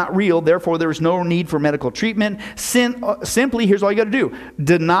 is not real. Therefore, there is no need for medical treatment. Simply, here's all you got to do.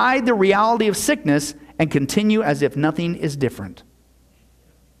 Deny the reality of sickness and continue as if nothing is different.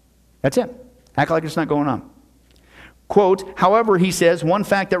 That's it. Act like it's not going on. Quote, however, he says, one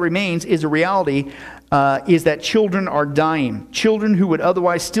fact that remains is a reality, is that children are dying. Children who would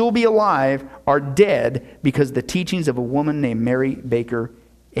otherwise still be alive are dead because of the teachings of a woman named Mary Baker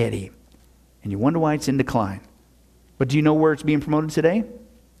Eddy. And you wonder why it's in decline. But do you know where it's being promoted today?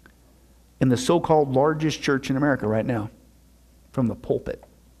 In the so-called largest church in America right now. From the pulpit.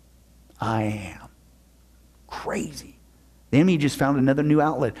 I am. Crazy. The enemy just found another new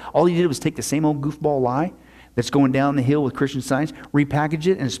outlet. All he did was take the same old goofball lie that's going down the hill with Christian Science, repackage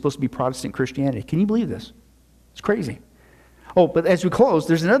it, and it's supposed to be Protestant Christianity. Can you believe this? It's crazy. Oh, but as we close,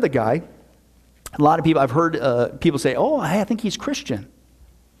 there's another guy. A lot of people, I've heard people say, oh, I think he's Christian.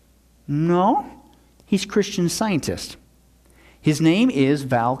 No, he's Christian Scientist. His name is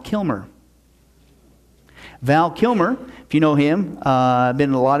Val Kilmer. Val Kilmer, if you know him, been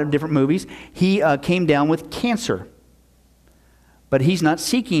in a lot of different movies. He came down with cancer. But he's not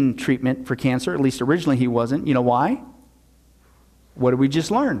seeking treatment for cancer. At least originally he wasn't. You know why? What did we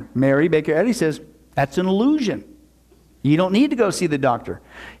just learn? Mary Baker Eddy says, that's an illusion. You don't need to go see the doctor.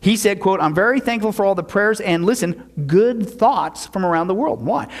 He said, quote, I'm very thankful for all the prayers and, listen, good thoughts from around the world.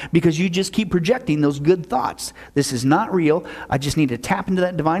 Why? Because you just keep projecting those good thoughts. This is not real. I just need to tap into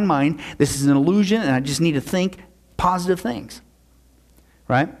that divine mind. This is an illusion, and I just need to think positive things.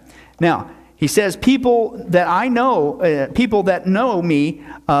 Right? Now, he says, people that I know, people that know me,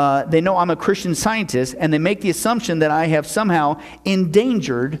 they know I'm a Christian Scientist, and they make the assumption that I have somehow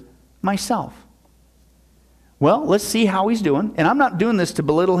endangered myself. Well, let's see how he's doing. And I'm not doing this to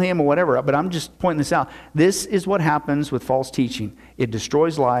belittle him or whatever, but I'm just pointing this out. This is what happens with false teaching. It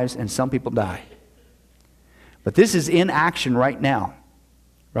destroys lives, and some people die. But this is in action right now,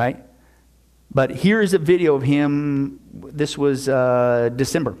 right? But here is a video of him. This was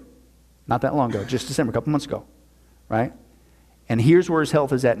December. Not that long ago, just December, a couple months ago, right? And here's where his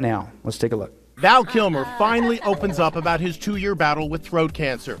health is at now. Let's take a look. Val Kilmer finally opens up about his 2-year battle with throat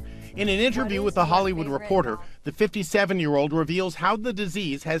cancer. In an interview with The Hollywood Reporter, the 57-year-old reveals how the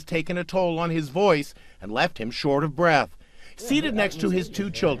disease has taken a toll on his voice and left him short of breath. Seated next to his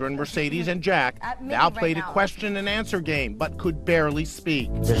two children, Mercedes and Jack, Val played a question and answer game, but could barely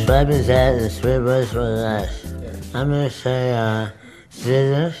speak. Describing that in 3 words or less. I'm going to say,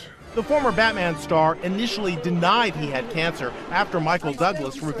 scissors. The former Batman star initially denied he had cancer after Michael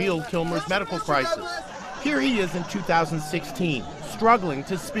Douglas revealed Kilmer's medical crisis. Here he is in 2016, struggling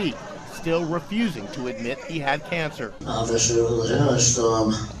to speak, still refusing to admit he had cancer. Obviously, it was a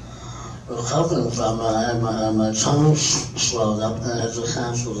hailstorm. Recovering from it, I had my tongue swelled up and I had to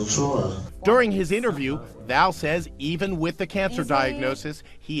cancel the tour. During his interview, Val says even with the cancer diagnosis,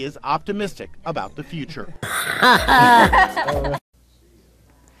 he is optimistic about the future.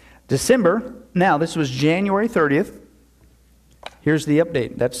 December, now this was January 30th. Here's the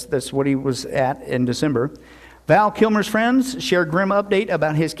update. That's what he was at in December. Val Kilmer's friends share a grim update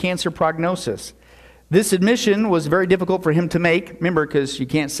about his cancer prognosis. This admission was very difficult for him to make. Remember, because you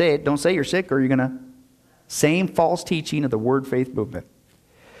can't say it. Don't say you're sick or you're going to... Same false teaching of the Word Faith movement.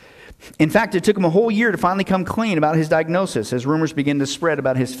 In fact, it took him a whole year to finally come clean about his diagnosis as rumors began to spread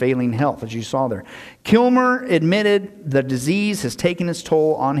about his failing health, as you saw there. Kilmer admitted the disease has taken its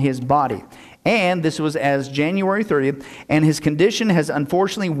toll on his body. And this was as January 30th, and his condition has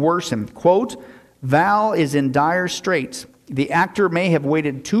unfortunately worsened. Quote, Val is in dire straits. The actor may have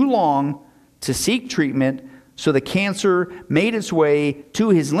waited too long to seek treatment, so the cancer made its way to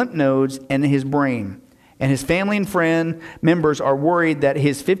his lymph nodes and his brain. And his family and friend members are worried that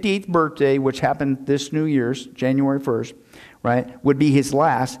his 58th birthday, which happened this New Year's, January 1st, right, would be his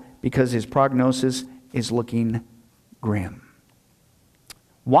last because his prognosis is looking grim.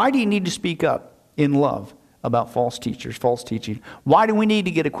 Why do you need to speak up in love about false teachers, false teaching? Why do we need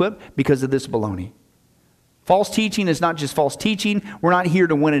to get equipped? Because of this baloney. False teaching is not just false teaching. We're not here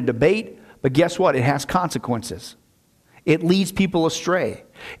to win a debate, but guess what? It has consequences. It leads people astray.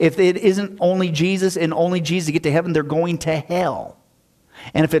 If it isn't only Jesus and only Jesus to get to heaven, they're going to hell.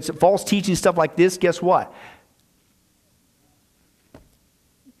 And if it's false teaching stuff like this, guess what?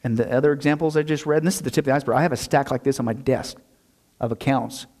 And the other examples I just read, and this is the tip of the iceberg. I have a stack like this on my desk of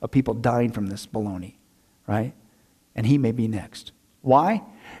accounts of people dying from this baloney, right? And he may be next. Why?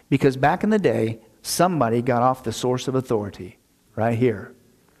 Because back in the day, somebody got off the source of authority right here,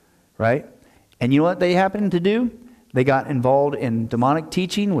 right? And you know what they happened to do? They got involved in demonic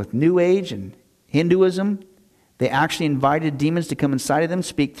teaching with New Age and Hinduism. They actually invited demons to come inside of them,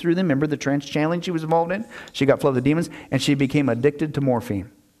 speak through them. Remember the trance channeling she was involved in? She got flooded with demons, and she became addicted to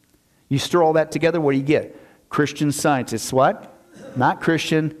morphine. You stir all that together, what do you get? Christian Science. It's what? Not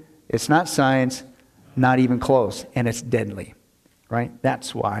Christian. It's not science. Not even close. And it's deadly. Right?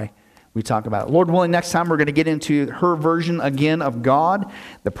 That's why we talk about it. Lord willing, next time we're going to get into her version again of God,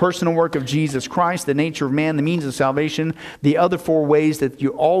 the personal work of Jesus Christ, the nature of man, the means of salvation, the other 4 ways that you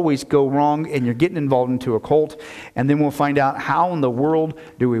always go wrong and you're getting involved into a cult. And then we'll find out how in the world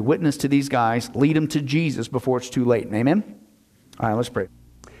do we witness to these guys, lead them to Jesus before it's too late. Amen? All right, let's pray.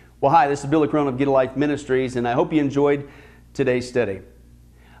 Well, hi, this is Billy Crone of Get a Life Ministries, and I hope you enjoyed today's study.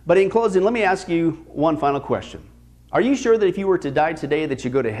 But in closing, let me ask you one final question. Are you sure that if you were to die today that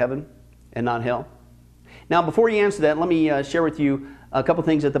you go to heaven and not hell? Now, before you answer that, let me share with you a couple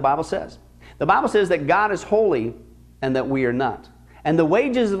things that the Bible says. The Bible says that God is holy and that we are not. And the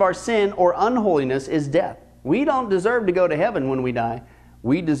wages of our sin or unholiness is death. We don't deserve to go to heaven when we die.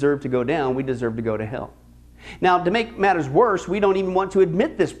 We deserve to go down. We deserve to go to hell. Now, to make matters worse, we don't even want to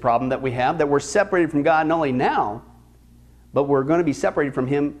admit this problem that we have, that we're separated from God not only now, but we're going to be separated from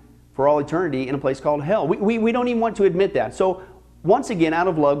Him for all eternity in a place called hell. We don't even want to admit that. So, once again, out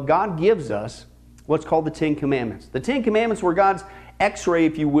of love, God gives us what's called the 10 Commandments. The 10 Commandments were God's x-ray,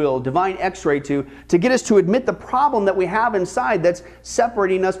 if you will, divine x-ray to get us to admit the problem that we have inside that's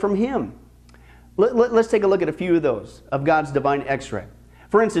separating us from Him. Let's take a look at a few of those, of God's divine x-ray.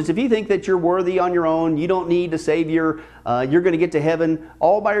 For instance, if you think that you're worthy on your own, you don't need a Savior, you're going to get to heaven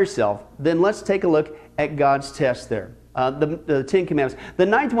all by yourself, then let's take a look at God's test there. The 10 Commandments. The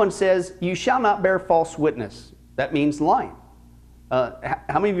 9th one says, you shall not bear false witness. That means lying. How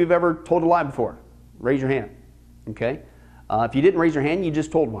many of you have ever told a lie before? Raise your hand. Okay? If you didn't raise your hand, you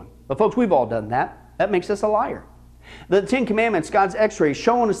just told one. But folks, we've all done that. That makes us a liar. The 10 Commandments, God's x-ray,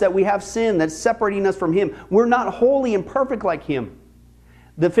 showing us that we have sin that's separating us from Him. We're not holy and perfect like Him.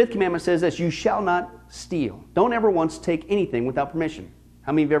 The 5th commandment says this, you shall not steal. Don't ever once take anything without permission.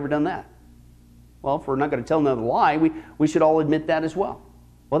 How many of you have ever done that? Well, if we're not going to tell another lie, we should all admit that as well.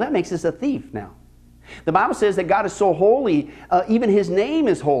 Well, that makes us a thief now. The Bible says that God is so holy, even His name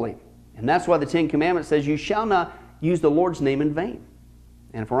is holy. And that's why the 10 Commandments says you shall not use the Lord's name in vain.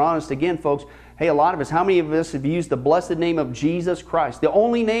 And if we're honest again, folks, hey, a lot of us, how many of us have used the blessed name of Jesus Christ, the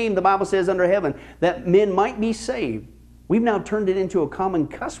only name the Bible says under heaven that men might be saved? We've now turned it into a common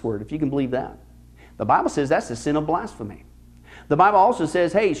cuss word, if you can believe that. The Bible says that's the sin of blasphemy. The Bible also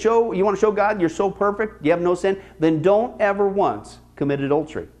says, hey, you want to show God you're so perfect, you have no sin, then don't ever once commit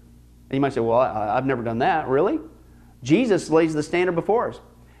adultery. And you might say, well, I've never done that. Really? Jesus lays the standard before us.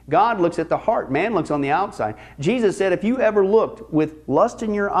 God looks at the heart. Man looks on the outside. Jesus said, if you ever looked with lust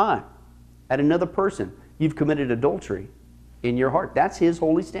in your eye at another person, you've committed adultery in your heart. That's His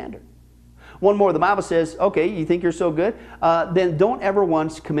holy standard. One more, the Bible says, okay, you think you're so good? Then don't ever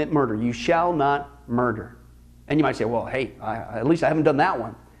once commit murder. You shall not murder. And you might say, well, hey, at least I haven't done that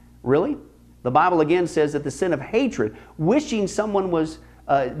one. Really? The Bible again says that the sin of hatred, wishing someone was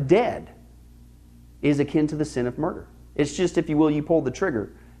dead, is akin to the sin of murder. It's just, if you will, you pull the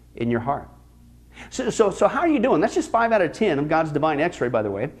trigger in your heart. So how are you doing? That's just 5 out of 10 of God's divine x-ray, by the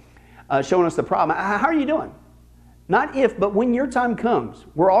way, showing us the problem. How are you doing? Not if, but when your time comes,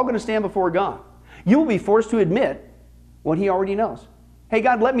 we're all going to stand before God. You will be forced to admit what He already knows. Hey,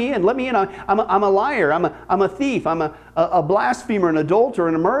 God, let me in. Let me in. I'm a liar. I'm a thief. I'm a blasphemer, an adulterer,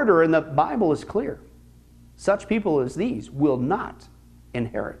 and a murderer. And the Bible is clear. Such people as these will not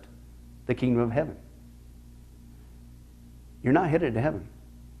inherit the kingdom of heaven. You're not headed to heaven.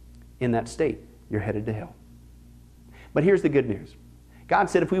 In that state, you're headed to hell. But here's the good news. God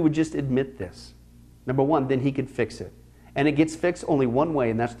said if we would just admit this, number one, then He could fix it. And it gets fixed only one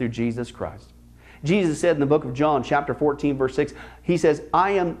way, and that's through Jesus Christ. Jesus said in the book of John, chapter 14, verse 6, He says,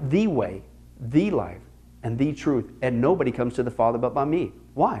 I am the way, the life, and the truth, and nobody comes to the Father but by me.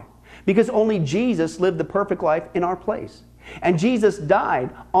 Why? Because only Jesus lived the perfect life in our place. And Jesus died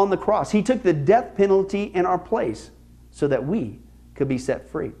on the cross. He took the death penalty in our place so that we could be set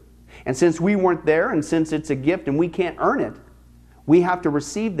free. And since we weren't there, and since it's a gift and we can't earn it, we have to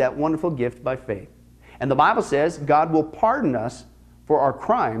receive that wonderful gift by faith. And the Bible says God will pardon us for our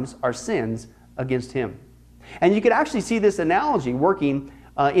crimes, our sins against Him. And you could actually see this analogy working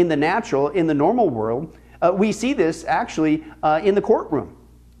in the natural, in the normal world. We see this actually in the courtroom.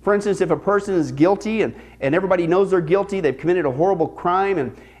 For instance, if a person is guilty and everybody knows they're guilty, they've committed a horrible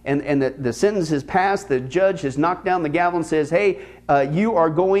crime, and the sentence has passed, the judge has knocked down the gavel and says, hey, you are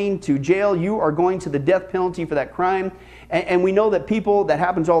going to jail, you are going to the death penalty for that crime. And we know that people, that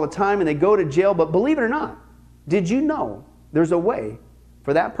happens all the time, and they go to jail. But believe it or not, did you know there's a way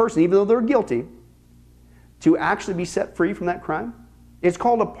for that person, even though they're guilty, to actually be set free from that crime? It's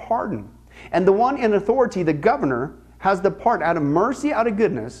called a pardon. And the one in authority, the governor, has the part out of mercy, out of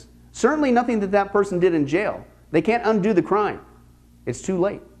goodness. Certainly nothing that person did in jail. They can't undo the crime. It's too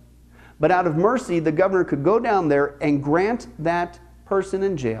late. But out of mercy, the governor could go down there and grant that person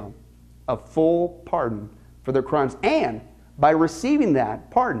in jail a full pardon for their crimes. And by receiving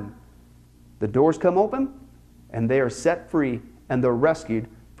that pardon, the doors come open and they are set free and they're rescued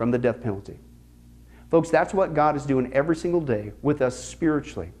from the death penalty. Folks, that's what God is doing every single day with us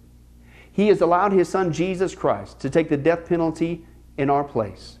spiritually. He has allowed His Son, Jesus Christ, to take the death penalty in our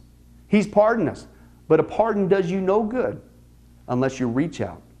place. He's pardoned us, but a pardon does you no good unless you reach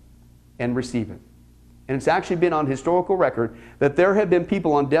out and receive it. And it's actually been on historical record that there have been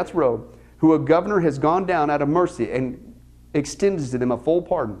people on death row who a governor has gone down out of mercy and extended to them a full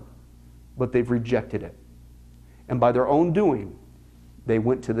pardon, but they've rejected it. And by their own doing, they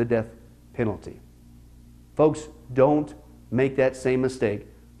went to the death penalty. Folks, don't make that same mistake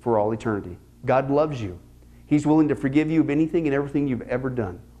for all eternity. God loves you. He's willing to forgive you of anything and everything you've ever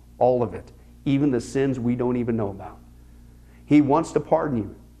done. All of it. Even the sins we don't even know about. He wants to pardon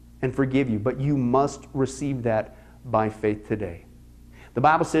you and forgive you, but you must receive that by faith today. The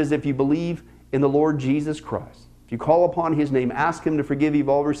Bible says if you believe in the Lord Jesus Christ, if you call upon His name, ask Him to forgive you of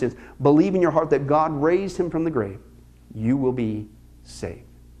all your sins, believe in your heart that God raised Him from the grave, you will be saved.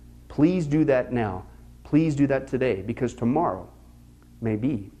 Please do that now. Please do that today, because tomorrow may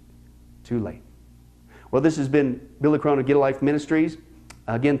be too late. Well, this has been Billy Crone of Get a Life Ministries.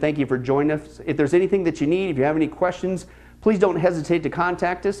 Again, thank you for joining us. If there's anything that you need, if you have any questions, please don't hesitate to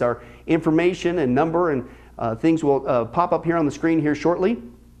contact us. Our information and number and things will pop up here on the screen here shortly.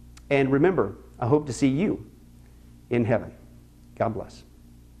 And remember, I hope to see you in heaven. God bless.